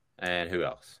 and who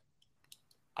else?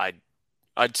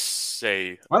 I'd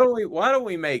say. Why don't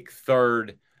we make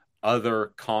third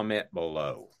other comment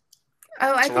below?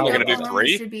 Oh, I think Oklahoma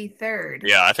should be third.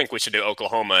 Yeah, I think we should do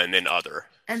Oklahoma and then other.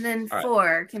 And then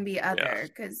 4 can be other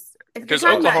because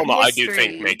Oklahoma,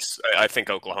 I think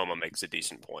Oklahoma makes a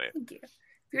decent point. Thank you. If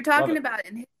you're talking about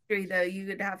in history, though, you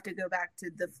would have to go back to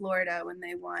the Florida when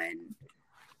they won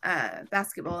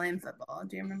basketball and football.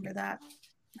 Do you remember that?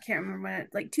 I can't remember when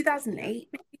like 2008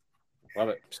 maybe. Love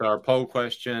it. So our poll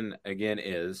question again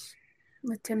is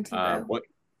with Tim Tebow.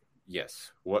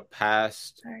 What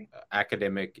past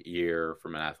academic year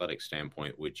from an athletic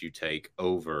standpoint would you take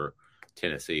over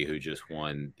Tennessee, who just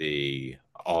won the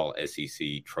All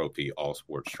SEC Trophy, All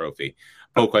Sports Trophy?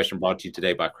 Poll question brought to you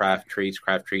today by Craft Treats.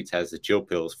 Craft Treats has the Jill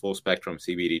Pills full spectrum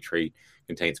CBD treat,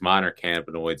 contains minor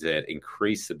cannabinoids that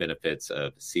increase the benefits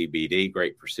of CBD.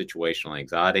 Great for situational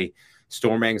anxiety,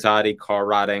 storm anxiety, car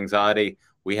ride anxiety.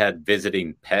 We had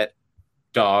visiting pet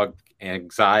dog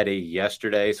anxiety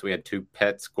yesterday, so we had 2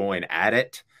 pets going at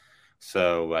it.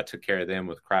 So I took care of them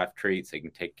with Craft Treats. They can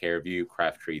take care of you.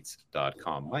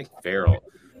 CraftTreats.com. Mike Farrell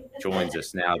joins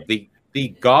us now. The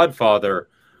godfather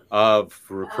of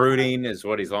recruiting is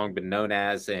what he's long been known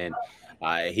as. And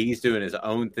He's doing his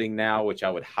own thing now, which I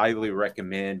would highly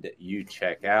recommend you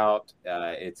check out.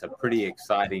 It's a pretty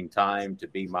exciting time to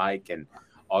be Mike, and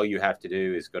all you have to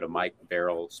do is go to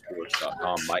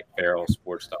MikeFarrellSports.com,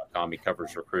 MikeFarrellSports.com. He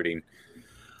covers recruiting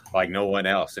like no one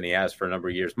else, and he has for a number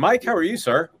of years. Mike, how are you,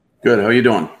 sir? Good. How are you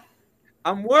doing?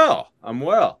 I'm well.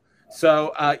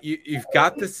 So you've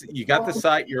got this. You got the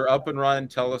site. You're up and running.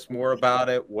 Tell us more about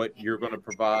it. What you're going to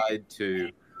provide to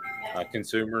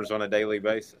consumers on a daily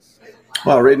basis.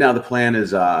 Well, right now the plan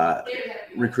is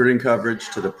recruiting coverage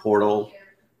to the portal,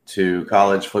 to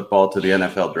college football, to the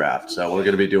NFL draft. So we're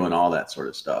going to be doing all that sort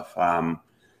of stuff.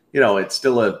 It's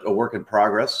still a work in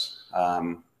progress.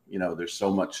 There's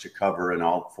so much to cover in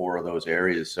all 4 of those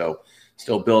areas. So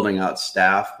still building out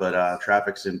staff, but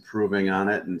traffic's improving on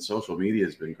it, and social media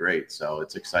has been great. So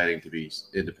it's exciting to be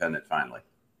independent finally.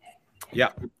 Yeah,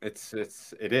 it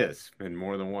is in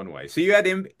more than one way. So you had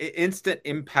instant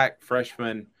impact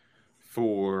freshman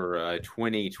for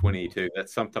 2022.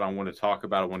 That's something I want to talk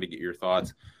about. I want to get your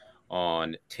thoughts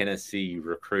on Tennessee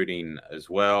recruiting as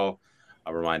well.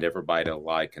 I remind everybody to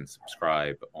like and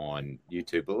subscribe on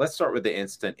YouTube. But let's start with the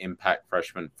instant impact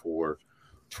freshman for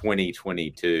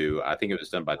 2022. I think it was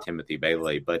done by Timothy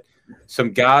Bailey. But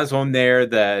some guys on there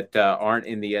that aren't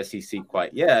in the SEC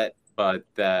quite yet, but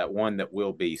one that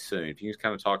will be soon. If you just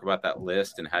kind of talk about that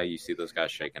list and how you see those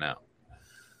guys shaking out.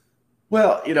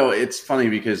 Well, it's funny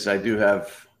because I do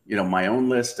have, my own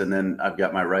list, and then I've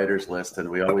got my writer's list, and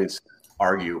we always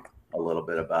argue a little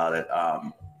bit about it.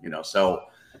 So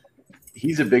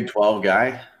he's a Big 12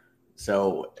 guy.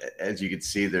 So as you can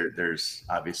see, there's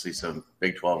obviously some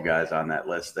Big 12 guys on that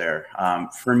list there.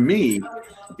 For me,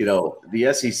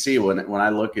 the SEC, when I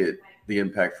look at the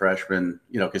impact freshman,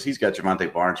 because he's got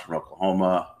Javonte Barnes from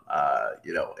Oklahoma,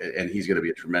 and he's going to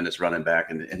be a tremendous running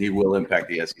back, and he will impact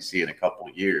the SEC in a couple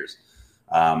of years.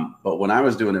 But when I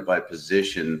was doing it by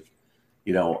position,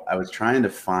 I was trying to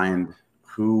find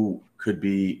who could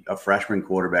be a freshman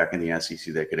quarterback in the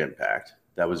SEC that could impact.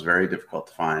 That was very difficult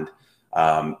to find.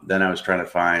 Then I was trying to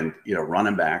find,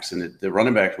 running backs, and the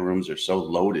running back rooms are so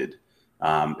loaded.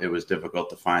 It was difficult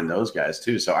to find those guys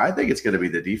too. So I think it's going to be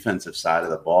the defensive side of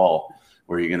the ball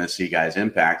where you're going to see guys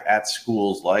impact at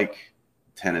schools like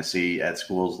Tennessee, at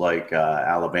schools like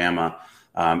Alabama.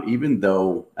 Even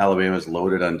though Alabama is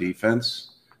loaded on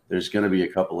defense, there's going to be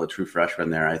a couple of true freshmen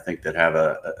there, I think, that have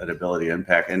an ability to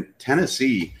impact. And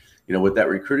Tennessee, with that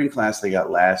recruiting class they got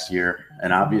last year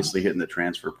and obviously hitting the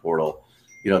transfer portal,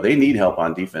 they need help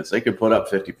on defense. They could put up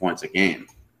 50 points a game,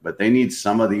 but they need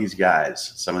some of these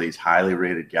guys, some of these highly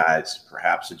rated guys,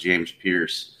 perhaps a James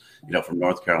Pierce, from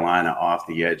North Carolina off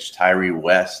the edge, Tyree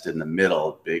West in the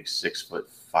middle, big 6'5",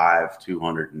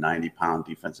 290-pound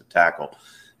defensive tackle.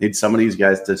 Need some of these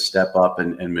guys to step up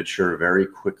and mature very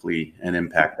quickly and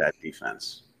impact that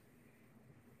defense.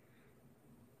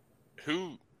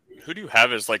 Who do you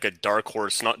have as like a dark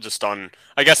horse, not just on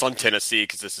Tennessee,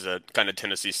 because this is a kind of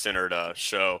Tennessee-centered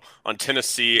show, on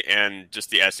Tennessee and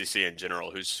just the SEC in general?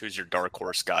 Who's your dark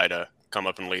horse guy to come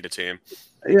up and lead a team?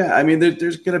 Yeah, I mean,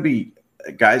 there's going to be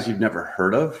guys you've never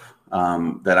heard of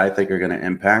that I think are going to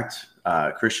impact.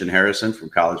 Christian Harrison from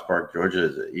College Park,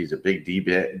 Georgia, he's a big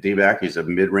D-back. He's a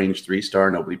mid-range 3-star.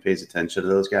 Nobody pays attention to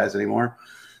those guys anymore.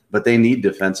 But they need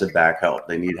defensive back help.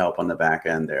 They need help on the back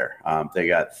end there. They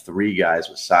got 3 guys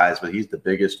with size, but he's the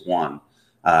biggest one.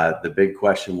 The big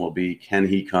question will be, can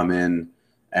he come in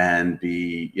and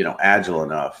be, agile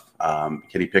enough?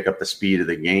 Can he pick up the speed of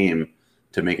the game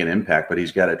to make an impact? But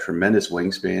he's got a tremendous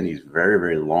wingspan. He's very,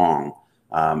 very long.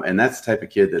 And that's the type of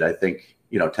kid that I think,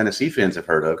 Tennessee fans have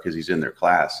heard of because he's in their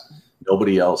class.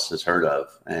 Nobody else has heard of,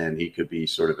 and he could be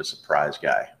sort of a surprise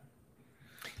guy.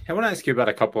 I want to ask you about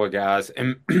a couple of guys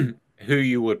and who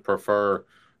you would prefer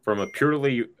from a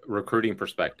purely recruiting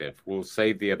perspective. We'll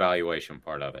save the evaluation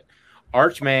part of it.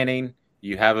 Arch Manning,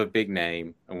 you have a big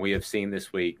name, and we have seen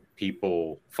this week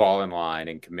people fall in line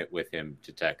and commit with him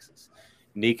to Texas.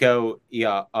 Nico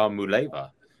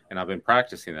Iamaleava, and I've been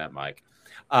practicing that, Mike.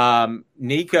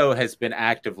 Nico has been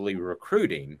actively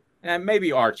recruiting, and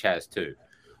maybe Arch has too.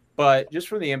 But just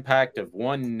from the impact of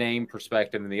one name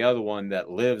perspective and the other one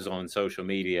that lives on social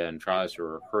media and tries to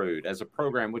recruit, as a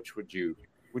program, which would you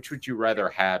rather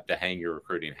have to hang your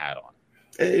recruiting hat on?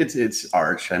 It's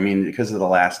Arch. I mean, because of the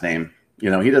last name, he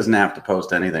doesn't have to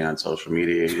post anything on social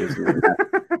media. He doesn't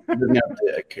have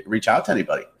to reach out to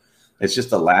anybody. It's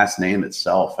just the last name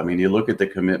itself. I mean, you look at the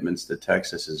commitments that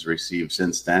Texas has received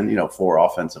since then. 4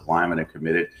 offensive linemen have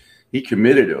committed. He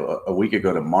committed a week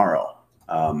ago tomorrow.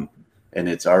 And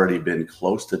it's already been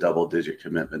close to double-digit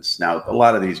commitments. Now, a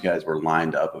lot of these guys were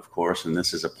lined up, of course, and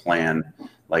this is a plan.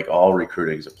 Like all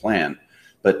recruiting is a plan.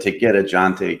 But to get a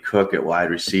Jonte Cook at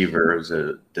wide receiver as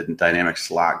a dynamic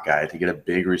slot guy, to get a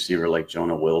big receiver like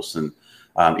Jonah Wilson,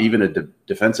 even a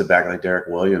defensive back like Derek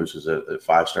Williams, who's a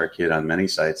 5-star kid on many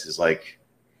sites, is like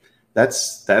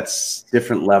that's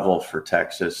different level for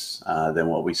Texas than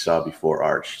what we saw before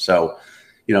Arch. So,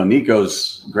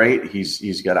 Nico's great.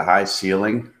 He's got a high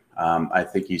ceiling. I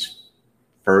think he's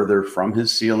further from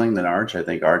his ceiling than Arch. I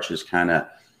think Arch is kind of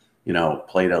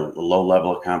played a low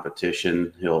level of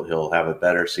competition. He'll have a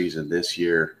better season this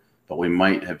year, but we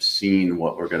might have seen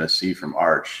what we're going to see from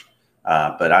Arch.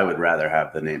 But I would rather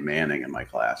have the name Manning in my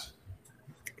class.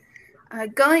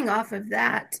 Going off of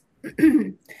that,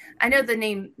 I know the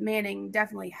name Manning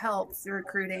definitely helps the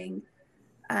recruiting,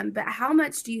 but how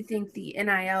much do you think the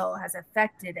NIL has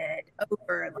affected it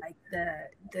over like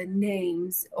the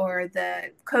names or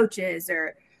the coaches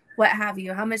or what have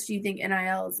you? How much do you think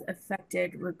NIL has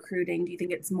affected recruiting? Do you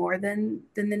think it's more than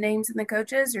the names and the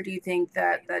coaches, or do you think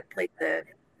that played the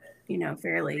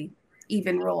fairly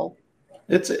even role?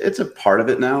 It's a part of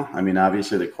it now. I mean,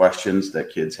 obviously the questions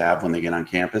that kids have when they get on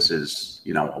campus is,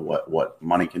 what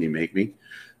money can you make me?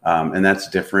 And that's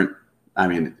different. I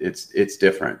mean, it's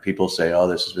different. People say, oh,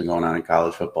 this has been going on in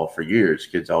college football for years.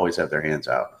 Kids always have their hands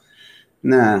out.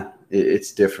 Nah,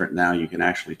 it's different now. You can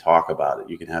actually talk about it.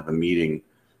 You can have a meeting,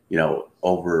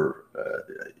 over,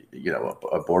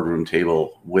 a boardroom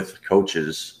table with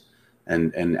coaches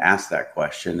and ask that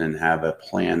question and have a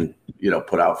plan,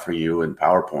 put out for you in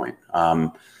PowerPoint.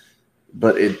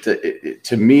 But it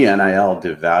to me, NIL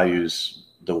devalues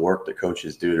the work that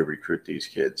coaches do to recruit these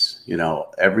kids.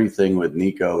 Everything with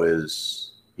Nico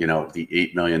is, the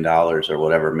 $8 million or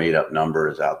whatever made up number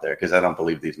is out there, because I don't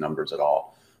believe these numbers at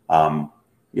all.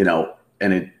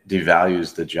 And it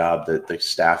devalues the job that the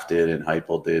staff did and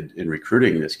Heupel did in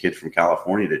recruiting this kid from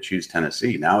California to choose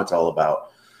Tennessee. Now it's all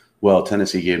about, well,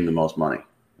 Tennessee gave him the most money.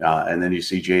 And then you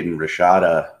see Jaden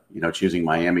Rashada, choosing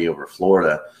Miami over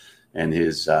Florida, and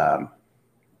his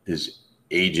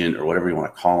agent or whatever you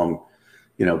want to call him,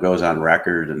 goes on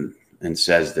record and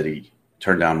says that he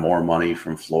turned down more money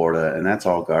from Florida, and that's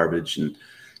all garbage. And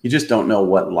you just don't know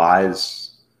what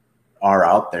lies are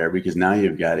out there, because now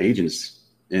you've got agents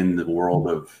in the world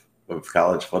of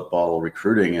college football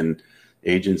recruiting, and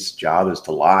agents' job is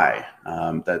to lie.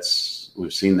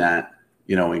 We've seen that,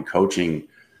 in coaching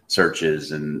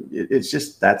searches, and it's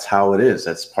just, that's how it is.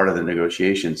 That's part of the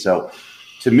negotiation. So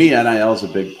to me, NIL is a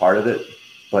big part of it,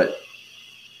 but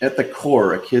at the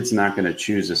core, a kid's not going to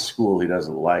choose a school he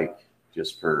doesn't like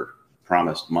just for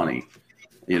promised money,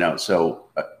 so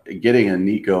getting a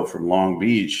Nico from Long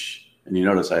Beach, and you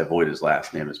notice I avoid his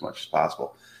last name as much as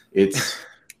possible. It's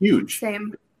huge.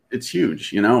 Same. It's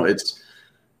huge.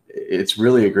 It's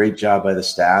really a great job by the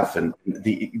staff, and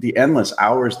the endless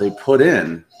hours they put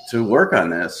in to work on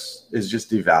this is just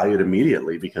devalued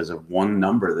immediately because of one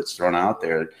number that's thrown out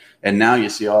there. And now you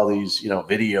see all these,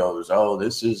 videos. Oh,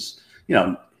 this is,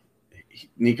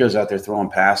 Nico's out there throwing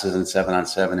passes in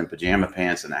 7-on-7 in pajama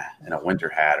pants and a winter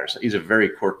hat, or so. He's a very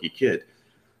quirky kid.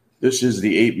 This is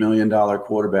the $8 million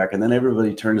quarterback. And then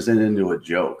everybody turns it into a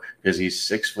joke because he's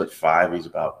 6'5". He's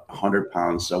about 100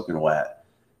 pounds soaking wet.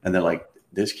 And they're like,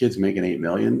 this kid's making $8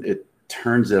 million. It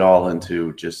turns it all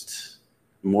into just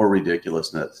more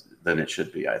ridiculousness than it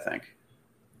should be, I think.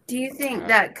 Do you think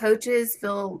that coaches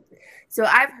feel – so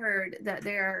I've heard that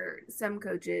there are some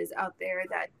coaches out there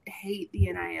that hate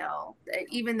the NIL,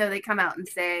 even though they come out and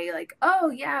say like, oh,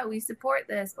 yeah, we support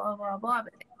this, blah, blah, blah,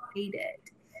 but they hate it.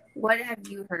 What have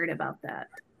you heard about that?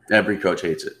 Every coach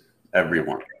hates it.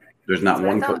 Everyone. There's not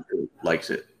one coach who likes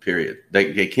it, period.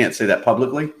 They can't say that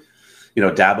publicly.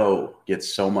 Dabo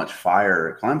gets so much fire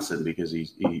at Clemson because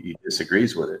he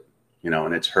disagrees with it,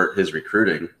 and it's hurt his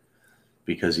recruiting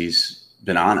because he's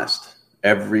been honest.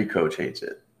 Every coach hates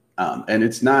it. And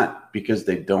it's not because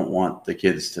they don't want the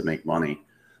kids to make money.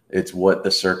 It's what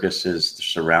the circus is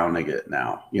surrounding it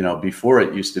now. Before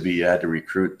it used to be you had to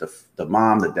recruit the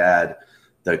mom, the dad,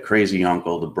 the crazy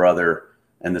uncle, the brother,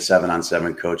 and the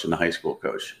 7-on-7 coach and the high school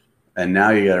coach. And now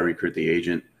you got to recruit the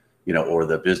agent, or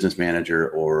the business manager,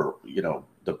 or,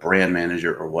 the brand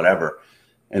manager or whatever.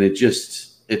 And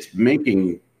it's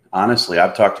making, honestly,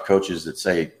 I've talked to coaches that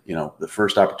say, the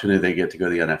first opportunity they get to go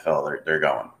to the NFL, they're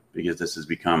going, because this has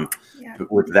become,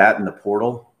 with that in the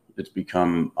portal, it's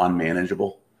become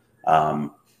unmanageable.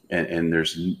 And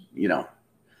there's,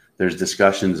 there's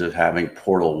discussions of having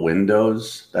portal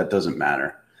windows. That doesn't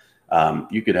matter.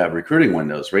 You could have recruiting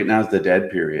windows. Right now is the dead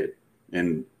period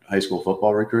in high school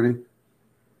football recruiting.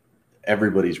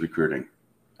 Everybody's recruiting.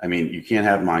 I mean, you can't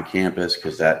have them on campus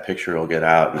because that picture will get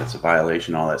out and it's a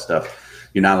violation, all that stuff.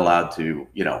 You're not allowed to,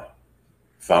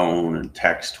 phone and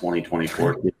text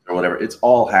 2024 kids or whatever. It's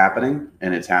all happening,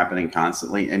 and it's happening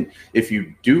constantly. And if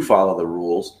you do follow the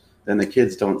rules, then the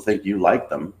kids don't think you like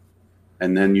them,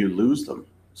 and then you lose them.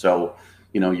 So,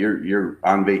 you're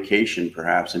on vacation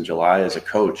perhaps in July as a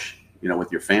coach,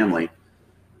 with your family,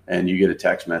 and you get a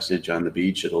text message on the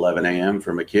beach at 11 a.m.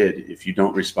 from a kid. If you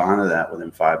don't respond to that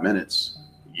within 5 minutes,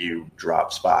 you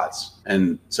drop spots.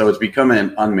 And so it's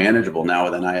becoming unmanageable now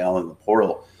with NIL and the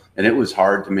portal. And it was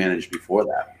hard to manage before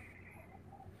that.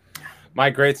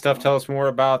 Mike, great stuff. Tell us more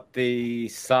about the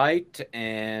site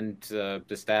and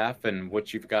the staff and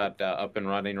what you've got up and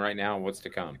running right now and what's to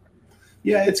come.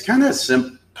 Yeah, it's kind of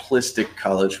simplistic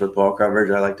college football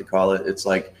coverage, I like to call it. It's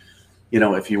like,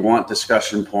 if you want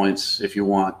discussion points, if you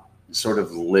want sort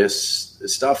of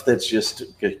lists, stuff that's just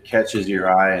catches your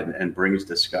eye and brings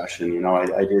discussion.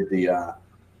 I did the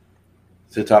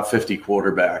top 50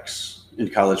 quarterbacks in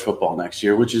college football next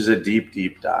year, which is a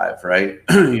deep dive, right?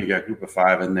 You got Group of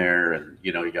Five in there, and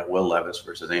you got Will Levis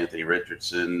versus Anthony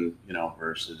Richardson,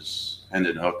 versus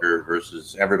Hendon Hooker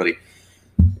versus everybody,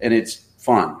 and it's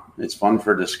fun. It's fun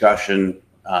for discussion.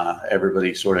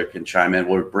 Everybody sort of can chime in.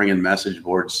 We're bringing message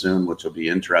boards soon, which will be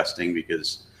interesting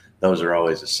because those are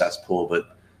always a cesspool,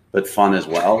 but fun as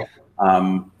well.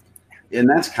 And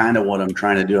that's kind of what I'm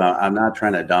trying to do. I'm not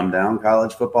trying to dumb down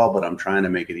college football, but I'm trying to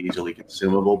make it easily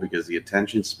consumable because the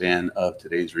attention span of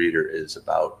today's reader is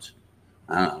about,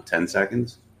 10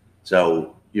 seconds.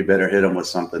 So you better hit them with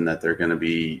something that they're going to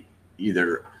be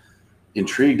either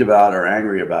intrigued about or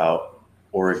angry about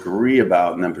or agree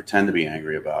about and then pretend to be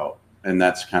angry about. And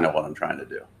that's kind of what I'm trying to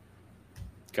do.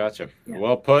 Gotcha. Yeah.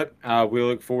 Well put. We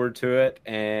look forward to it,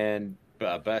 and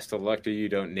best of luck to you.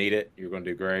 Don't need it. You're going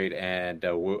to do great, and I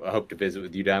hope to visit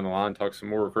with you down the line, talk some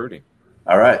more recruiting.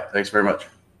 All right. Thanks very much.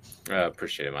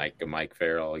 Appreciate it, Mike. Mike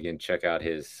Farrell. Again, check out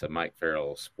his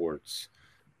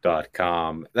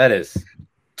MikeFarrellSports.com. That is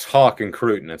Talking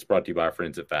Cruton. That's brought to you by our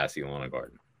friends at Vassy Lawn and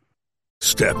Garden.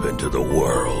 Step into the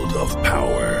world of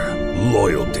power,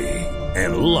 loyalty,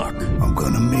 and luck. I'm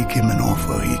going to make him an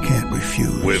offer he can't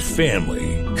refuse. With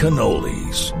family,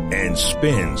 cannolis, and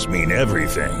spins mean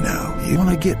everything. Now, you want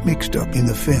to get mixed up in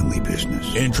the family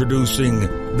business. Introducing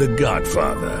The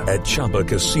Godfather at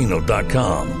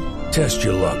ChumbaCasino.com. Test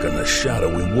your luck in the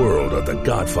shadowy world of The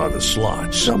Godfather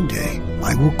slot. Someday,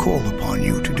 I will call upon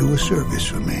you to do a service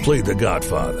for me. Play The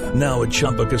Godfather now at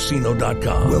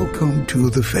ChumbaCasino.com. Welcome to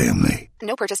the family.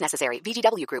 No purchase necessary.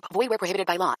 VGW Group. Void where prohibited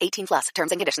by law. 18+.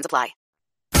 Terms and conditions apply.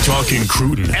 Talking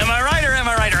Cruton. Am I right or am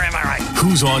I right or am I right?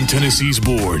 Who's on Tennessee's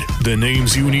board? The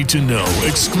names you need to know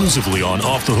exclusively on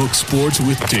Off the Hook Sports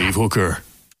with Dave Hooker.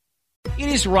 It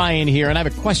is Ryan here, and I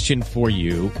have a question for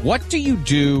you. What do you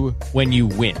do when you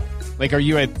win? Like, are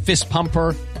you a fist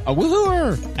pumper, a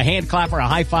woohooer, a hand clapper, a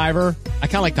high fiver? I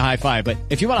kind of like the high five, but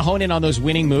if you want to hone in on those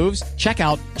winning moves, check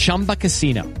out Chumba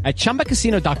Casino. At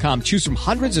ChumbaCasino.com, choose from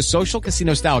hundreds of social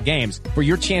casino style games for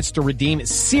your chance to redeem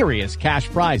serious cash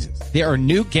prizes. There are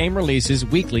new game releases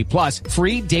weekly, plus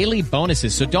free daily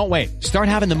bonuses. So don't wait. Start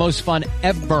having the most fun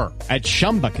ever at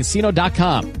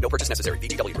ChumbaCasino.com. No purchase necessary.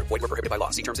 VGW Group. Void where prohibited by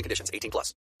law. See terms and conditions.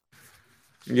 18+.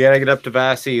 You got to get up to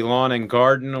Vassy Lawn and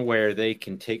Garden where they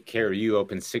can take care of you.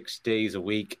 Open 6 days a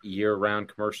week, year-round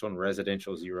commercial and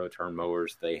residential zero-turn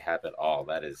mowers. They have it all.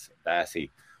 That is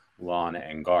Vassy Lawn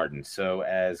and Garden. So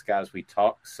as guys, we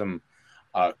talk some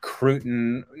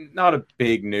Cruton, not a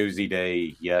big newsy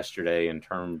day yesterday in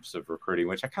terms of recruiting,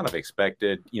 which I kind of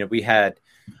expected. We had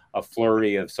a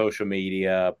flurry of social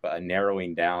media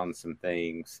narrowing down some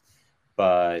things.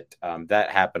 But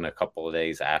that happened a couple of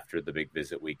days after the big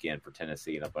visit weekend for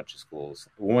Tennessee and a bunch of schools.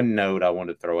 One note I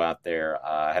wanted to throw out there,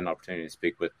 I had an opportunity to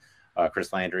speak with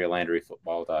Chris Landry at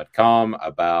LandryFootball.com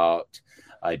about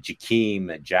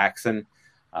Jakeem Jackson.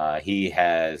 He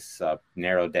has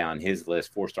narrowed down his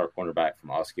list, 4-star cornerback from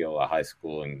Osceola High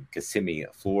School in Kissimmee,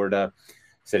 Florida.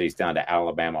 Said he's down to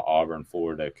Alabama, Auburn,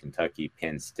 Florida, Kentucky,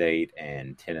 Penn State,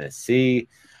 and Tennessee.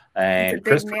 And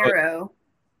it's a big narrow.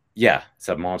 Yeah, it's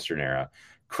a monster narrow.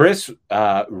 Chris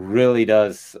really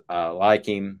does like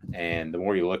him, and the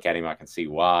more you look at him, I can see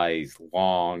why. He's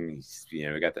long. He's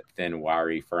got that thin,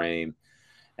 wiry frame,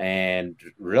 and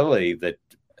really the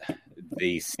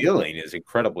ceiling is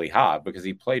incredibly high because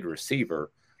he played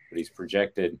receiver, but he's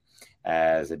projected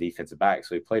as a defensive back.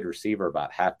 So he played receiver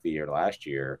about half the year last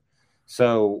year.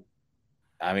 So,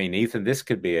 I mean, Ethan, this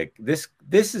could be this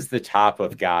is the type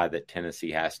of guy that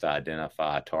Tennessee has to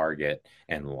identify, target,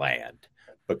 and land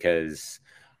because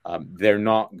they're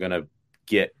not going to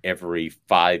get every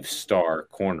 5-star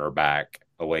cornerback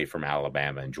away from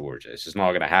Alabama and Georgia. It's just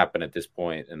not going to happen at this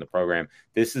point in the program.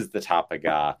 This is the type of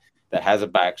guy that has a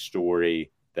backstory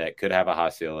that could have a high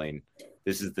ceiling.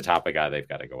 This is the type of guy they've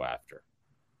got to go after.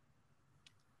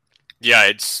 Yeah,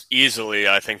 it's easily,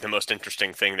 I think, the most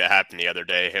interesting thing that happened the other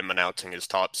day, him announcing his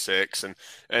top six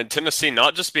and Tennessee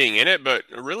not just being in it, but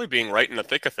really being right in the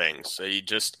thick of things. He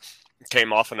just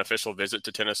came off an official visit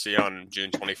to Tennessee on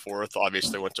June 24th,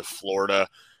 obviously went to Florida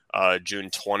June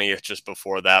 20th, just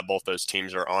before that. Both those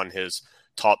teams are on his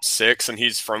top six, and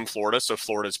he's from Florida, so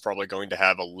Florida's probably going to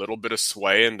have a little bit of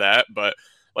sway in that, but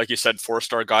like you said,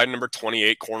 4-star guy, number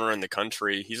 28 corner in the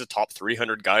country. He's a top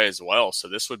 300 guy as well. So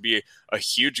this would be a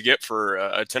huge get for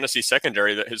a Tennessee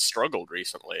secondary that has struggled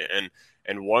recently,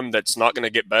 and one that's not going to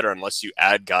get better unless you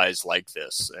add guys like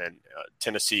this. And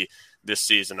Tennessee this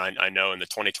season, I know in the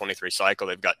 2023 cycle,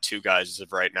 they've got two guys as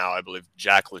of right now, I believe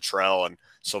Jack Luttrell and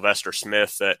Sylvester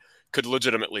Smith, that could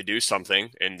legitimately do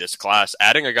something in this class.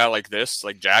 Adding a guy like this,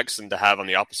 like Jackson, to have on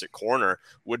the opposite corner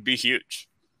would be huge.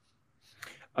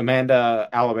 Amanda,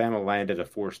 Alabama landed a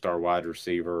 4-star wide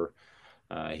receiver.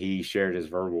 He shared his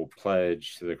verbal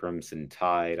pledge to the Crimson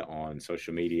Tide on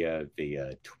social media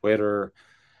via Twitter.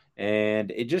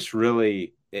 And it just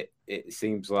really, it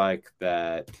seems like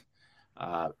that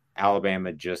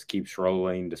Alabama just keeps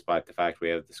rolling, despite the fact we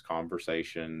have this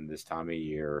conversation this time of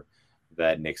year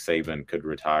that Nick Saban could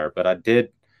retire. But I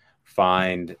did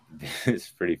find this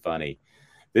pretty funny.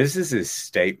 This is his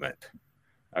statement.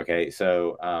 Okay,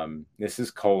 so this is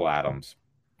Cole Adams,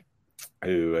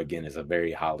 who, again, is a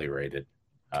very highly rated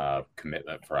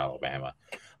commitment for Alabama.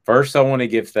 First, I want to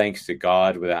give thanks to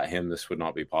God. Without him, this would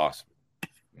not be possible.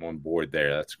 I'm on board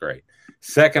there. That's great.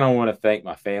 Second, I want to thank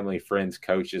my family, friends,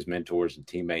 coaches, mentors, and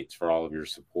teammates for all of your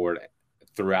support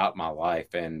throughout my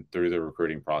life and through the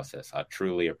recruiting process. I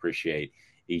truly appreciate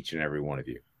each and every one of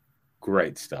you.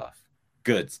 Great stuff.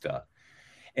 Good stuff.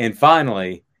 And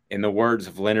finally, in the words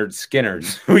of Leonard Skinner,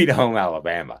 Sweet Home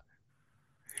Alabama.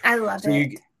 I love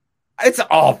it. It's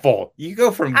awful. You go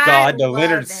from God to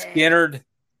Leonard Skinner.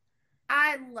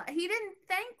 He didn't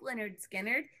thank Leonard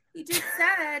Skinner. He just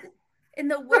said, in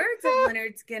the words of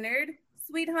Leonard Skinner,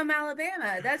 Sweet Home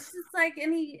Alabama. That's just like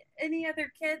any other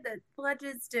kid that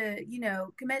pledges to,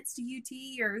 commits to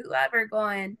UT or whoever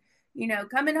going,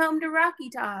 coming home to Rocky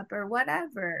Top or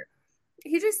whatever.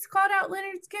 He just called out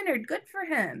Leonard Skinner. Good for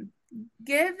him.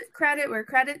 Give credit where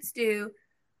credit's due.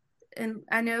 And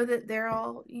I know that they're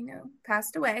all,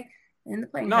 passed away in the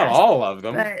plane Not crash, all of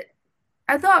them. But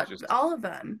I thought all of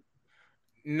them.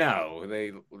 No,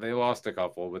 they lost a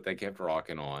couple, but they kept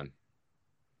rocking on.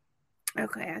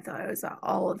 Okay, I thought it was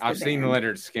all of them. I've seen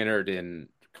Leonard Skinner in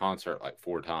concert like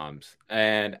 4 times.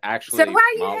 And actually, so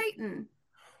why are you hating?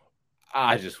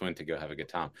 I just went to go have a good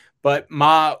time. But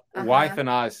my wife and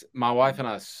I's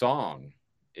song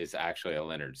is actually a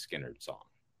Leonard Skinner song.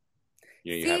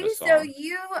 You have a song. So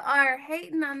you are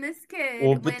hating on this kid.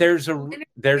 Well, but there's a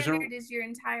is your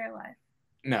entire life.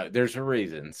 No, there's a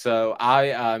reason. So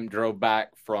I drove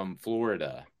back from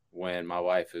Florida when my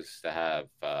wife was to have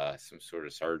some sort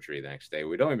of surgery the next day.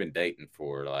 We'd only been dating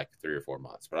for like 3 or 4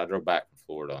 months, but I drove back from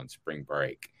Florida on spring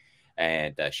break,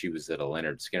 and she was at a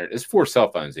Leonard Skinner. It's 4 cell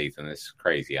phones, Ethan. This is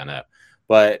crazy, I know.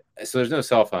 But so there's no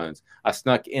cell phones. I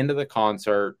snuck into the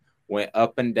concert, went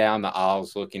up and down the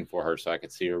aisles looking for her so I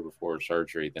could see her before her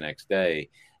surgery the next day.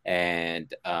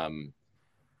 And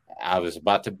I was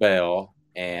about to bail,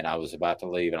 and I was about to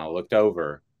leave, and I looked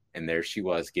over, and there she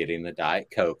was getting the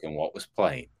Diet Coke, and what was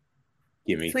playing?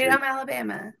 Give me Sweet Home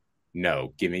Alabama.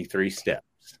 No, Give Me 3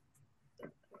 Steps.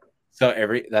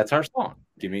 So that's our song.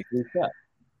 Give Me 3 Steps.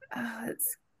 Oh,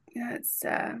 it's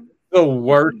the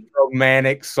worst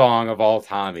romantic song of all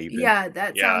time, even. Yeah,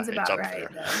 that sounds about right.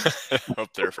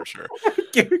 Up there for sure.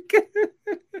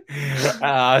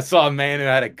 I saw a man who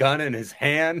had a gun in his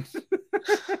hand.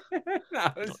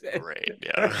 Great,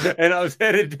 yeah. And I was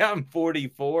headed down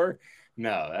 44.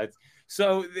 No, that's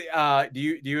so. Do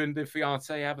you and the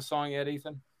fiance have a song yet,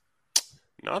 Ethan?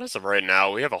 Not as of right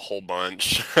now. We have a whole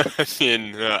bunch.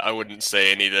 I wouldn't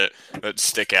say any that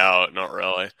stick out. Not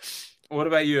really. What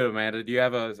about you, Amanda? Do you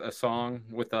have a song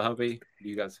with the hubby? Do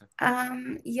you guys?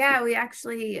 Yeah, we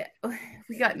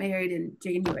got married in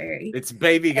January. It's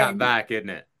Baby Got Back, isn't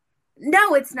it?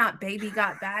 No, it's not Baby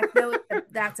Got Back. No,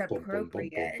 that's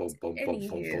appropriate.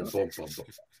 Anywho,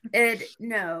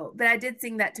 no, but I did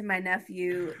sing that to my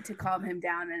nephew to calm him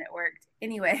down, and it worked.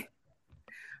 Anyway,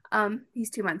 he's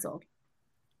 2 months old.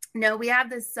 No, we have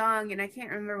this song, and I can't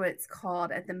remember what it's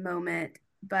called at the moment,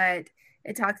 but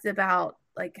it talks about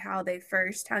like how they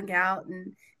first hung out,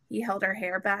 and he held her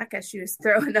hair back as she was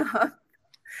throwing up. Oh,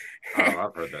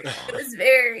 I've heard that song.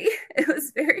 It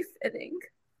was very fitting.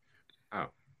 Oh,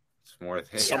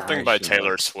 Worth. Something by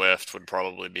Taylor Swift would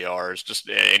probably be ours. Just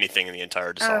anything in the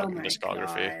entire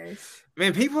discography.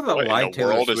 Man, people that what like in the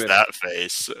Taylor world Swift. Is that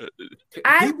face?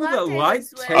 People that like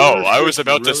Taylor I was Swift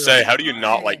about to really say, how do you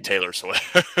not like Taylor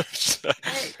Swift?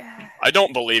 I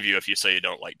don't believe you if you say you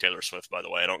don't like Taylor Swift, by the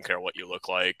way. I don't care what you look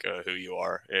like, who you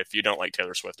are. If you don't like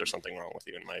Taylor Swift, there's something wrong with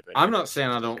you, in my opinion. I'm not saying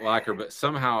I don't like her, but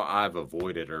somehow I've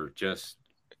avoided her just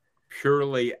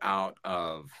purely out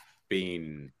of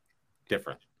being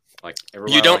different. Like,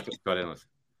 everybody You don't- likes it, so I didn't listen.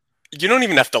 You don't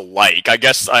even have to like. I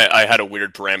guess I had a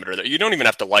weird parameter that you don't even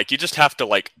have to like. You just have to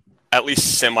like at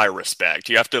least semi-respect.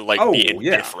 You have to like be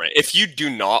indifferent. If you do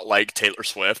not like Taylor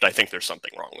Swift, I think there's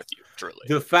something wrong with you, truly.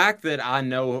 The fact that I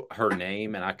know her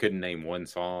name and I couldn't name one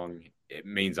song, it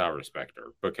means I respect her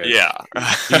because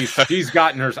she's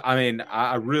gotten her. I mean,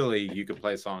 I really, you could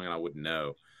play a song and I wouldn't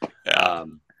know.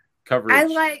 Coverage. I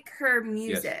like her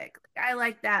music. Yes. I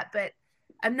like that, but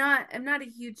I'm not a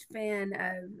huge fan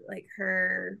of like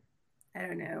her. I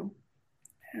don't know,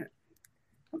 not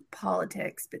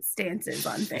politics, but stances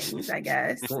on things, I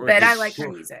guess. But I like her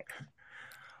music.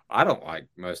 I don't like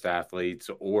most athletes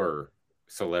or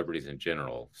celebrities in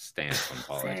general stance on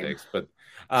politics, but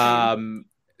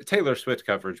Taylor Swift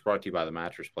coverage brought to you by the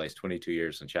Mattress Place, 22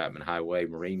 years on Chapman Highway,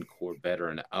 Marine Corps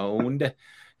veteran owned.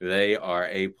 They are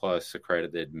A+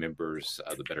 accredited members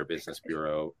of the Better Business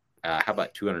Bureau. How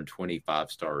about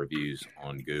 225-star reviews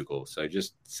on Google? So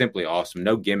just simply awesome.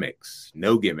 No gimmicks,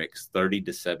 30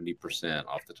 to 70%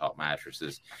 off the top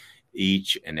mattresses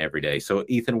each and every day. So,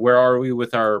 Ethan, where are we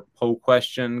with our poll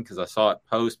question? Because I saw it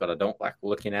post, but I don't like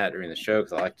looking at it during the show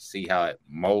because I like to see how it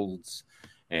molds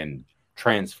and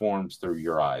transforms through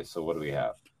your eyes. So what do we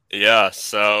have? Yeah,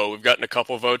 so we've gotten a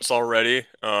couple votes already.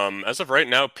 As of right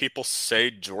now, people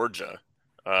say Georgia.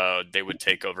 They would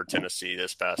take over Tennessee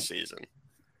this past season.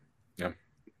 Yeah.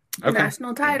 Okay.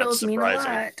 National titles mean a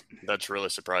lot. That's really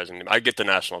surprising to me. I get the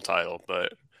national title,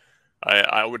 but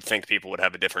I would think people would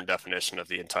have a different definition of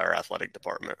the entire athletic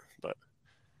department. But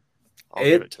I'll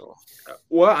give it to them.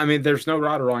 Well, I mean, there's no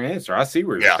right or wrong answer. I see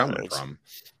where you're coming from.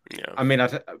 Yeah. I mean,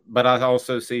 but I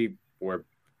also see where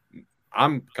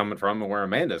I'm coming from and where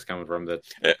Amanda's coming from. That's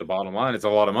the bottom line. It's a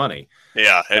lot of money.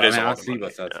 Yeah, it is. I see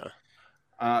what's that.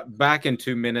 Back in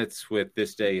 2 minutes with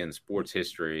This Day in Sports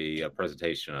History, a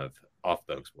presentation of Off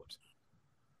the Hook Sports.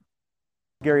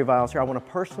 Gary Viles here. I want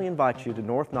to personally invite you to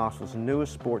North Knoxville's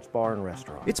newest sports bar and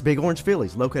restaurant. It's Big Orange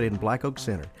Phillies, located in Black Oak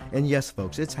Center. And yes,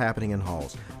 folks, it's happening in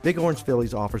Halls. Big Orange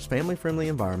Phillies offers family-friendly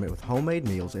environment with homemade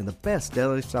meals and the best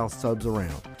deli-style subs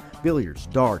around. Billiards,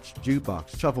 darts,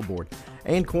 jukebox, shuffleboard,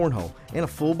 and cornhole, and a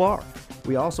full bar.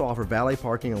 We also offer valet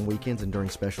parking on weekends and during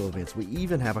special events. We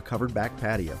even have a covered back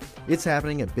patio. It's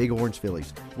happening at Big Orange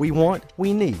Phillies. We want,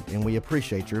 we need, and we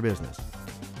appreciate your business.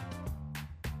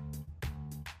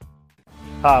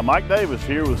 Hi, Mike Davis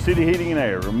here with City Heating and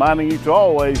Air, reminding you to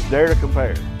always dare to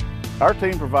compare. Our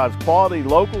team provides quality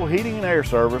local heating and air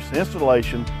service,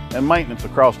 installation, and maintenance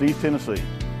across East Tennessee.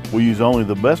 We use only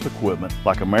the best equipment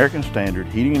like American Standard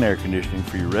heating and air conditioning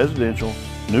for your residential,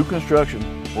 new construction,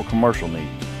 or commercial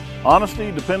needs.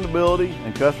 Honesty, dependability,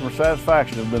 and customer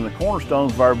satisfaction have been the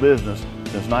cornerstones of our business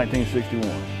since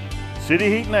 1961. City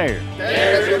Heat and Air.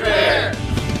 Dare to compare.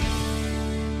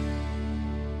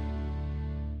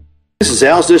 This is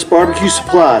Al's Nest Barbecue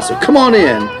Supply, so come on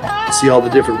in and see all the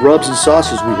different rubs and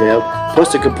sauces we have,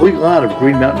 plus a complete line of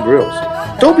Green Mountain grills.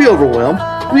 Don't be overwhelmed.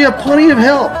 We have plenty of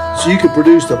help so you can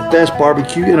produce the best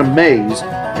barbecue and amaze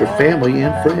your family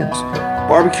and friends.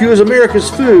 Barbecue is America's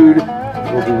food,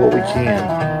 and we'll do what we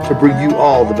can to bring you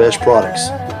all the best products.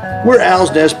 We're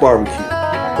Al's Nest Barbecue,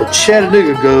 where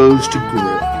Chattanooga goes to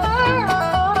grill.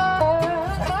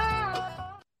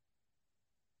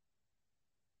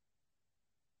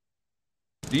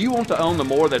 Do you want to own the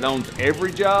more that owns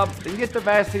every job? Then get to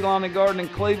Vassy Lawn and Garden in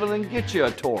Cleveland and get you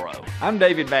a Toro. I'm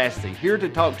David Vassy, here to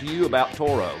talk to you about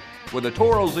Toro. With a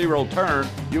Toro Zero Turn,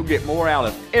 you'll get more out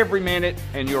of every minute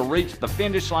and you'll reach the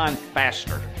finish line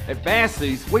faster. At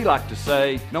Vassy's, we like to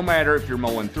say, no matter if you're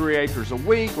mowing 3 acres a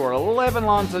week or 11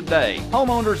 lawns a day,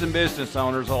 homeowners and business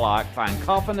owners alike find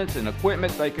confidence in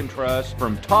equipment they can trust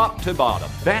from top to bottom.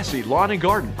 Vassy Lawn and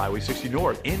Garden, Highway 60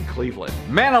 North in Cleveland.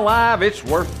 Man alive, it's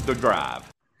worth the drive.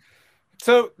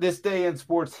 So this day in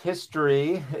sports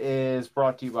history is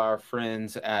brought to you by our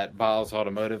friends at Viles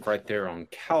Automotive right there on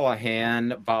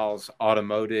Callahan. Viles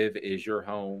Automotive is your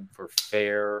home for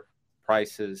fair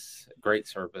prices, great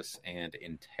service, and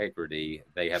integrity.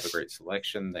 They have a great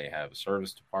selection. They have a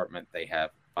service department. They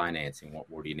have financing. What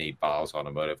more do you need? Viles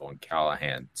Automotive on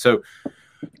Callahan. So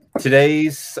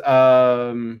today's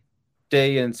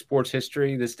day in sports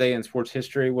history,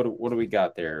 what do we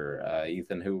got there,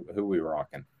 Ethan? Who we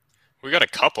rocking? We got a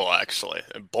couple, actually,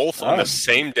 both on the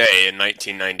same day in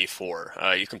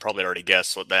 1994. You can probably already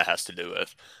guess what that has to do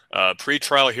with.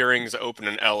 Pre-trial hearings open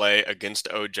in L.A. against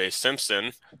O.J.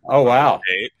 Simpson. Oh, wow.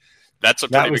 That's a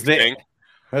pretty big thing.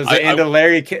 That was the end of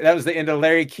Larry. That was the end of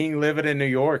Larry King living in New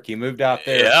York. He moved out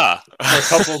there for a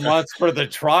couple of months for the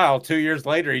trial. 2 years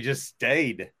later, he just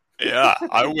stayed. Yeah,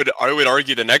 I would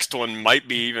argue the next one might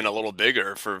be even a little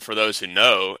bigger for those who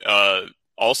know.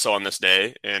 Also on this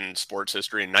day in sports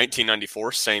history, in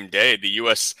 1994, same day, the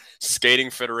U.S. Skating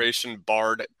Federation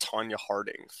barred Tonya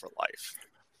Harding for life.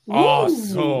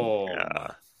 Awesome.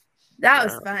 That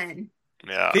was fun.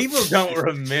 Yeah. People don't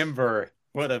remember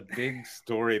what a big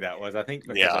story that was. I think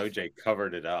because OJ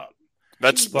covered it up.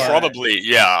 That's probably,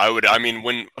 I mean,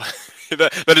 when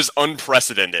that is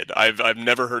unprecedented. I've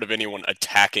never heard of anyone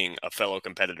attacking a fellow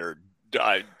competitor.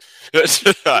 That's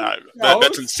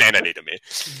insanity to me.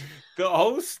 The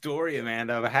whole story,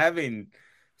 Amanda, of having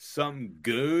some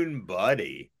goon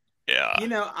buddy. Yeah. You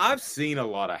know, I've seen a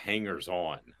lot of hangers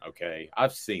on. Okay.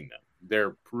 I've seen them.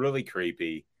 They're really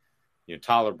creepy. You know,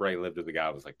 Tyler Bray lived with a guy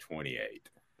who was like 28.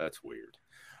 That's weird.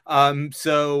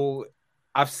 So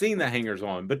I've seen the hangers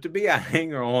on, but to be a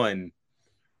hanger on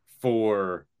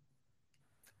for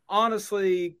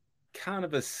honestly kind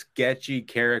of a sketchy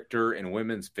character in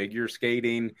women's figure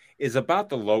skating is about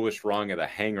the lowest rung of the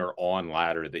hanger on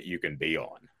ladder that you can be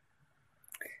on.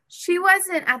 She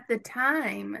wasn't at the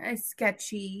time a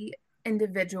sketchy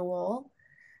individual.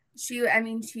 She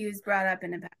was brought up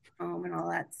in a back home and all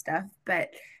that stuff,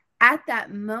 but at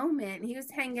that moment, he was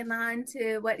hanging on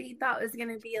to what he thought was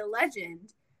going to be a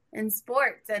legend in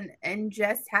sports and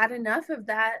just had enough of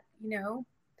that, you know,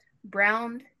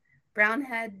 brown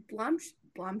head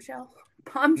bombshell.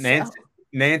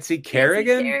 Nancy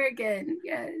Kerrigan? Nancy Kerrigan,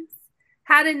 yes.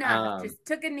 Had enough. Just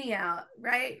took a knee out,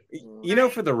 right? You know,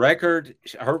 for the record,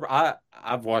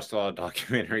 I've watched a lot of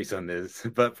documentaries on this,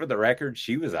 but for the record,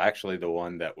 she was actually the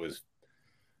one that was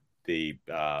the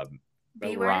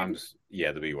rhymes.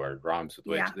 Yeah, the B word rhymes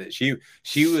with which.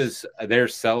 She was there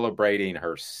celebrating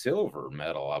her silver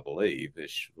medal, I believe,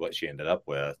 is what she ended up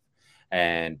with,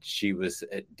 and she was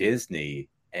at Disney.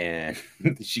 And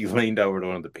she leaned over to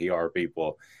one of the PR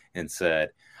people and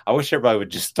said, I wish everybody would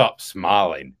just stop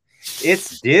smiling.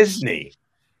 It's Disney.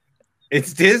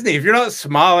 It's Disney. If you're not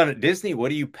smiling at Disney,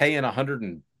 what are you paying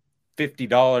 $150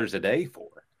 a day for?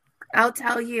 I'll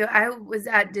tell you, I was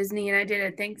at Disney and I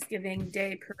did a Thanksgiving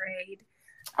Day parade.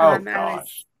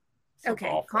 Gosh.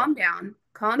 Okay, calm down.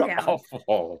 Calm down.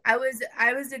 Awful. I was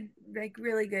a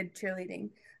really good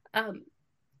cheerleading.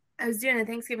 I was doing a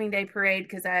Thanksgiving Day parade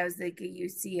because I was like a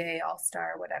UCA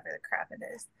All-Star, whatever the crap it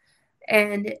is.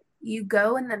 And you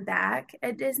go in the back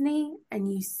at Disney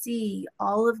and you see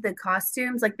all of the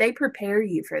costumes. Like, they prepare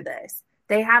you for this.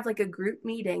 They have like a group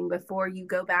meeting before you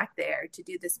go back there to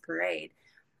do this parade.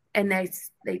 And they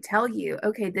tell you,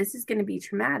 okay, this is going to be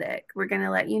traumatic. We're going to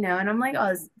let you know. And I'm like, oh,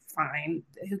 it's fine.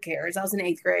 Who cares? I was in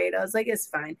 8th grade. I was like, it's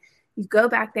fine. You go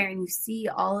back there and you see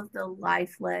all of the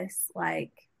lifeless, like,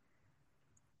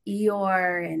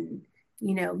 Eeyore and,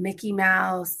 you know, Mickey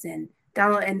Mouse and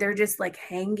Donald, and they're just like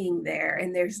hanging there,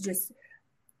 and there's just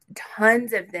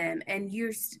tons of them, and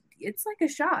it's like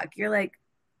a shock. You're like,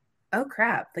 oh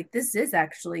crap, like this is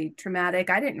actually traumatic.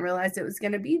 I didn't realize it was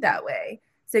going to be that way.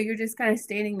 So you're just kind of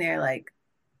standing there like,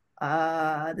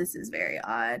 this is very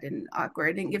odd and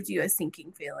awkward, and gives you a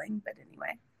sinking feeling. But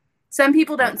anyway, some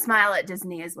people don't smile at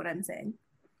Disney is what I'm saying.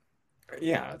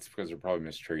 Yeah, it's because they're probably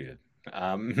mistreated.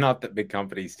 Not that big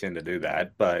companies tend to do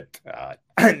that, but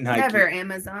never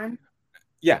Amazon.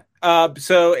 Yeah.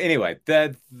 So anyway,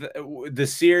 the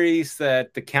series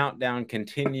that the countdown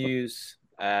continues,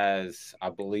 as I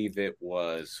believe it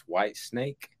was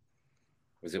Whitesnake.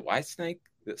 Was it Whitesnake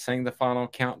that sang the final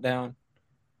countdown?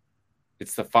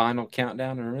 It's the final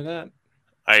countdown. Remember that?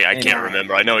 I can't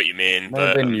remember. I know what you mean.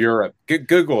 But in Europe,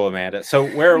 Google, Amanda. So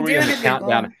where are we in the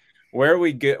countdown? Where are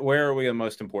we the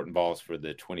most important balls for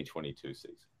the 2022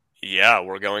 season? Yeah,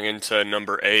 we're going into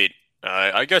number 8.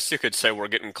 I guess you could say we're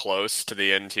getting close to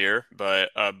the end here, but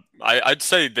I'd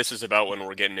say this is about when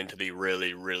we're getting into the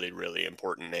really, really, really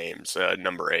important names.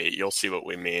 Number 8. You'll see what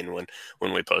we mean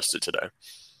when we post it today.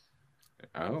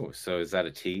 Oh, so is that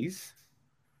a tease?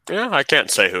 Yeah, I can't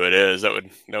say who it is. That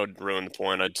would ruin the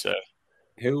point, I'd say.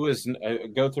 Who was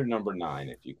go through number 9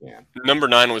 if you can. Number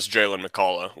 9 was Jalen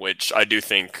McCullough, which I do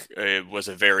think was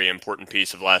a very important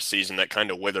piece of last season that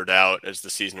kind of withered out as the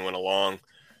season went along.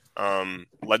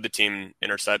 led the team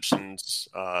interceptions.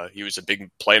 He was a big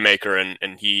playmaker,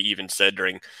 and he even said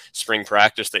during spring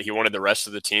practice that he wanted the rest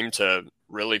of the team to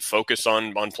really focus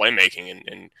on playmaking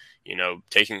and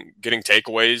getting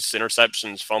takeaways,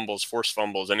 interceptions, fumbles, forced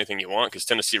fumbles, anything you want, because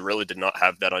Tennessee really did not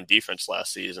have that on defense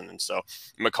last season. And so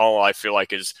McCall, I feel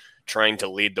like, is trying to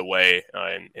lead the way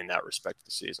in that respect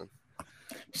this season.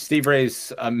 Steve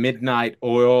Ray's Midnight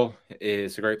Oil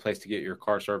is a great place to get your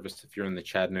car serviced if you're in the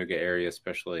Chattanooga area,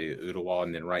 especially Ooltewah.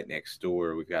 And then right next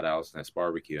door, we've got Owl's Nest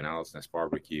Barbecue, and Owl's Nest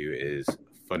Barbecue is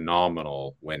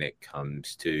phenomenal when it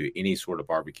comes to any sort of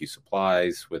barbecue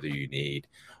supplies, whether you need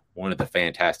one of the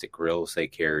fantastic grills they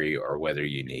carry or whether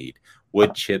you need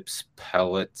wood chips,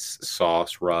 pellets,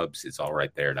 sauce, rubs. It's all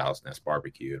right there at Owl's Nest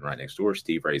Barbecue. And right next door,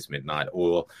 Steve Ray's Midnight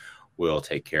Oil will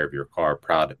take care of your car.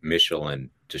 Proud Michelin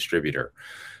distributor.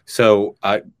 So,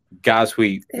 guys,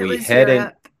 we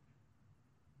headed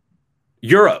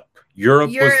Europe. Europe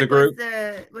was the group.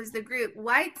 Was the group.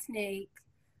 Whitesnake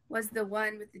was the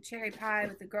one with the cherry pie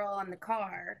with the girl on the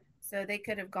car. So they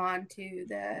could have gone to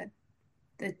the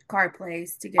car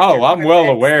place to get. Oh, I'm well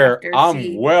aware.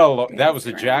 That was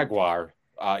a Jaguar.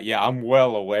 Yeah, I'm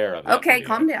well aware of that. Okay,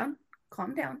 video.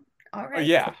 Calm down. All right.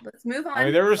 Yeah. Let's move on. I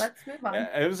mean, Let's move on.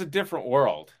 It was a different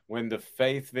world when the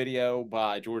Faith video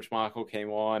by George Michael came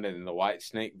on and the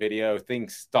Whitesnake video.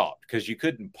 Things stopped because you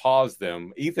couldn't pause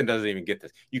them. Ethan doesn't even get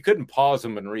this. You couldn't pause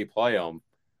them and replay them.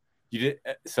 You did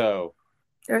so.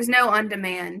 There was no on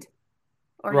demand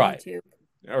or YouTube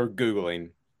or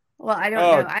Googling. Well, I don't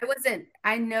know.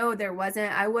 I know there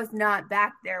wasn't. I was not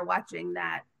back there watching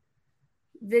that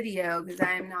video because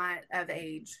I am not of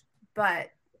age, but.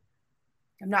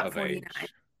 I'm not 49. I'm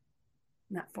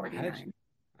not 49.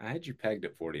 I had you pegged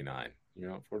at 49. You're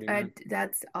not 49?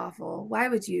 That's awful. Why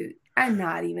would you? I'm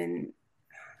not even.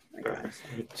 Oh my gosh.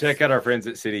 Check out our friends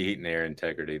at City Heat and Air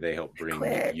Integrity. They help bring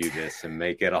you this and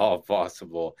make it all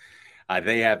possible.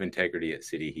 They have integrity at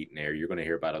City Heat and Air. You're going to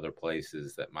hear about other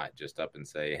places that might just up and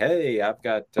say, hey, I've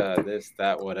got this,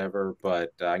 that, whatever,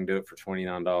 but I can do it for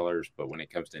 $29. But when it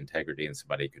comes to integrity and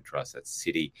somebody you can trust, that's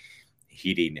City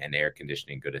Heating and Air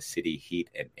Conditioning. Go to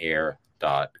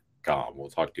cityheatandair.com. We'll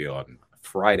talk to you on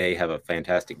Friday. Have a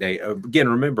fantastic day. Again,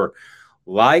 remember,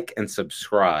 like and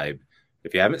subscribe.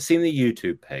 If you haven't seen the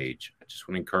YouTube page, I just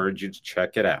want to encourage you to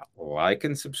check it out. Like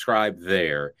and subscribe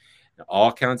there.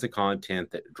 All kinds of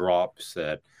content that drops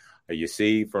that you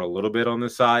see for a little bit on the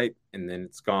site and then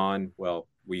it's gone. Well,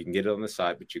 we can get it on the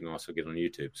site, but you can also get it on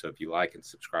YouTube. So if you like and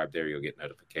subscribe there, you'll get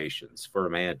notifications. For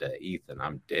Amanda, Ethan,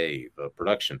 I'm Dave, a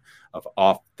production of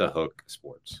Off the Hook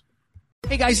Sports.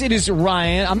 Hey guys, it is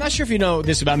Ryan. I'm not sure if you know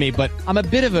this about me, but I'm a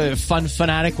bit of a fun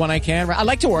fanatic when I can. I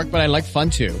like to work, but I like fun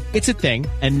too. It's a thing.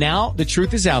 And now the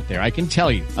truth is out there. I can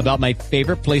tell you about my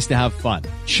favorite place to have fun.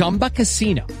 Chumba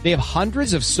Casino. They have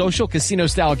hundreds of social casino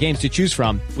style games to choose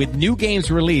from with new games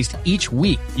released each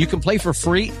week. You can play for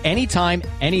free anytime,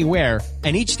 anywhere.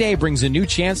 And each day brings a new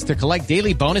chance to collect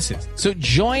daily bonuses. So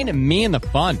join me in the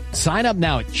fun. Sign up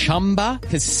now at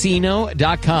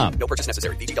ChumbaCasino.com. No purchase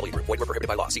necessary. VGW Group. Void where prohibited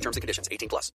by law. See terms and conditions.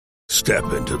 18+.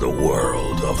 Step into the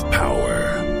world of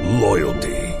power,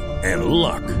 loyalty, and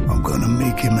luck. I'm going to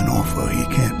make him an offer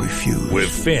he can't refuse. With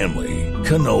family,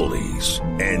 cannolis,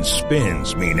 and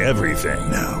spins mean everything.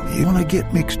 Now, you want to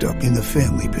get mixed up in the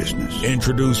family business.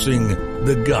 Introducing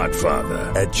The Godfather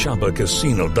at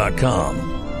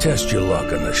ChumbaCasino.com. Test your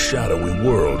luck in the shadowy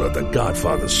world of The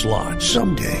Godfather slot.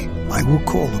 Someday, I will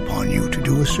call upon you to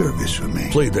do a service for me.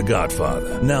 Play The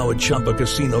Godfather, now at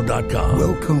ChumbaCasino.com.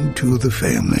 Welcome to the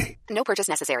family. No purchase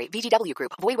necessary. VGW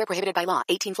Group. Void where prohibited by law.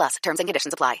 18+. Terms and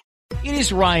conditions apply. It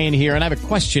is Ryan here, and I have a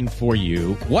question for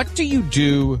you. What do you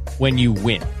do when you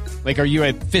win? Like, are you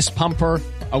a fist pumper,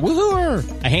 a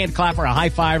woohooer, a hand clapper, a high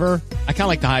fiver? I kind of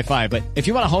like the high five, but if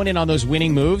you want to hone in on those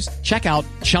winning moves, check out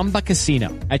Chumba Casino.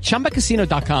 At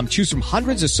ChumbaCasino.com, choose from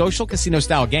hundreds of social casino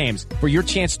style games for your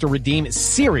chance to redeem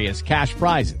serious cash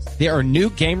prizes. There are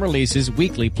new game releases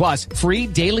weekly, plus free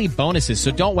daily bonuses. So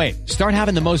don't wait. Start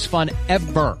having the most fun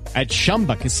ever at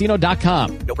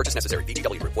ChumbaCasino.com. No purchase necessary.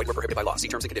 VGW Group. Void where prohibited by law. See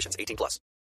terms and conditions. 18+.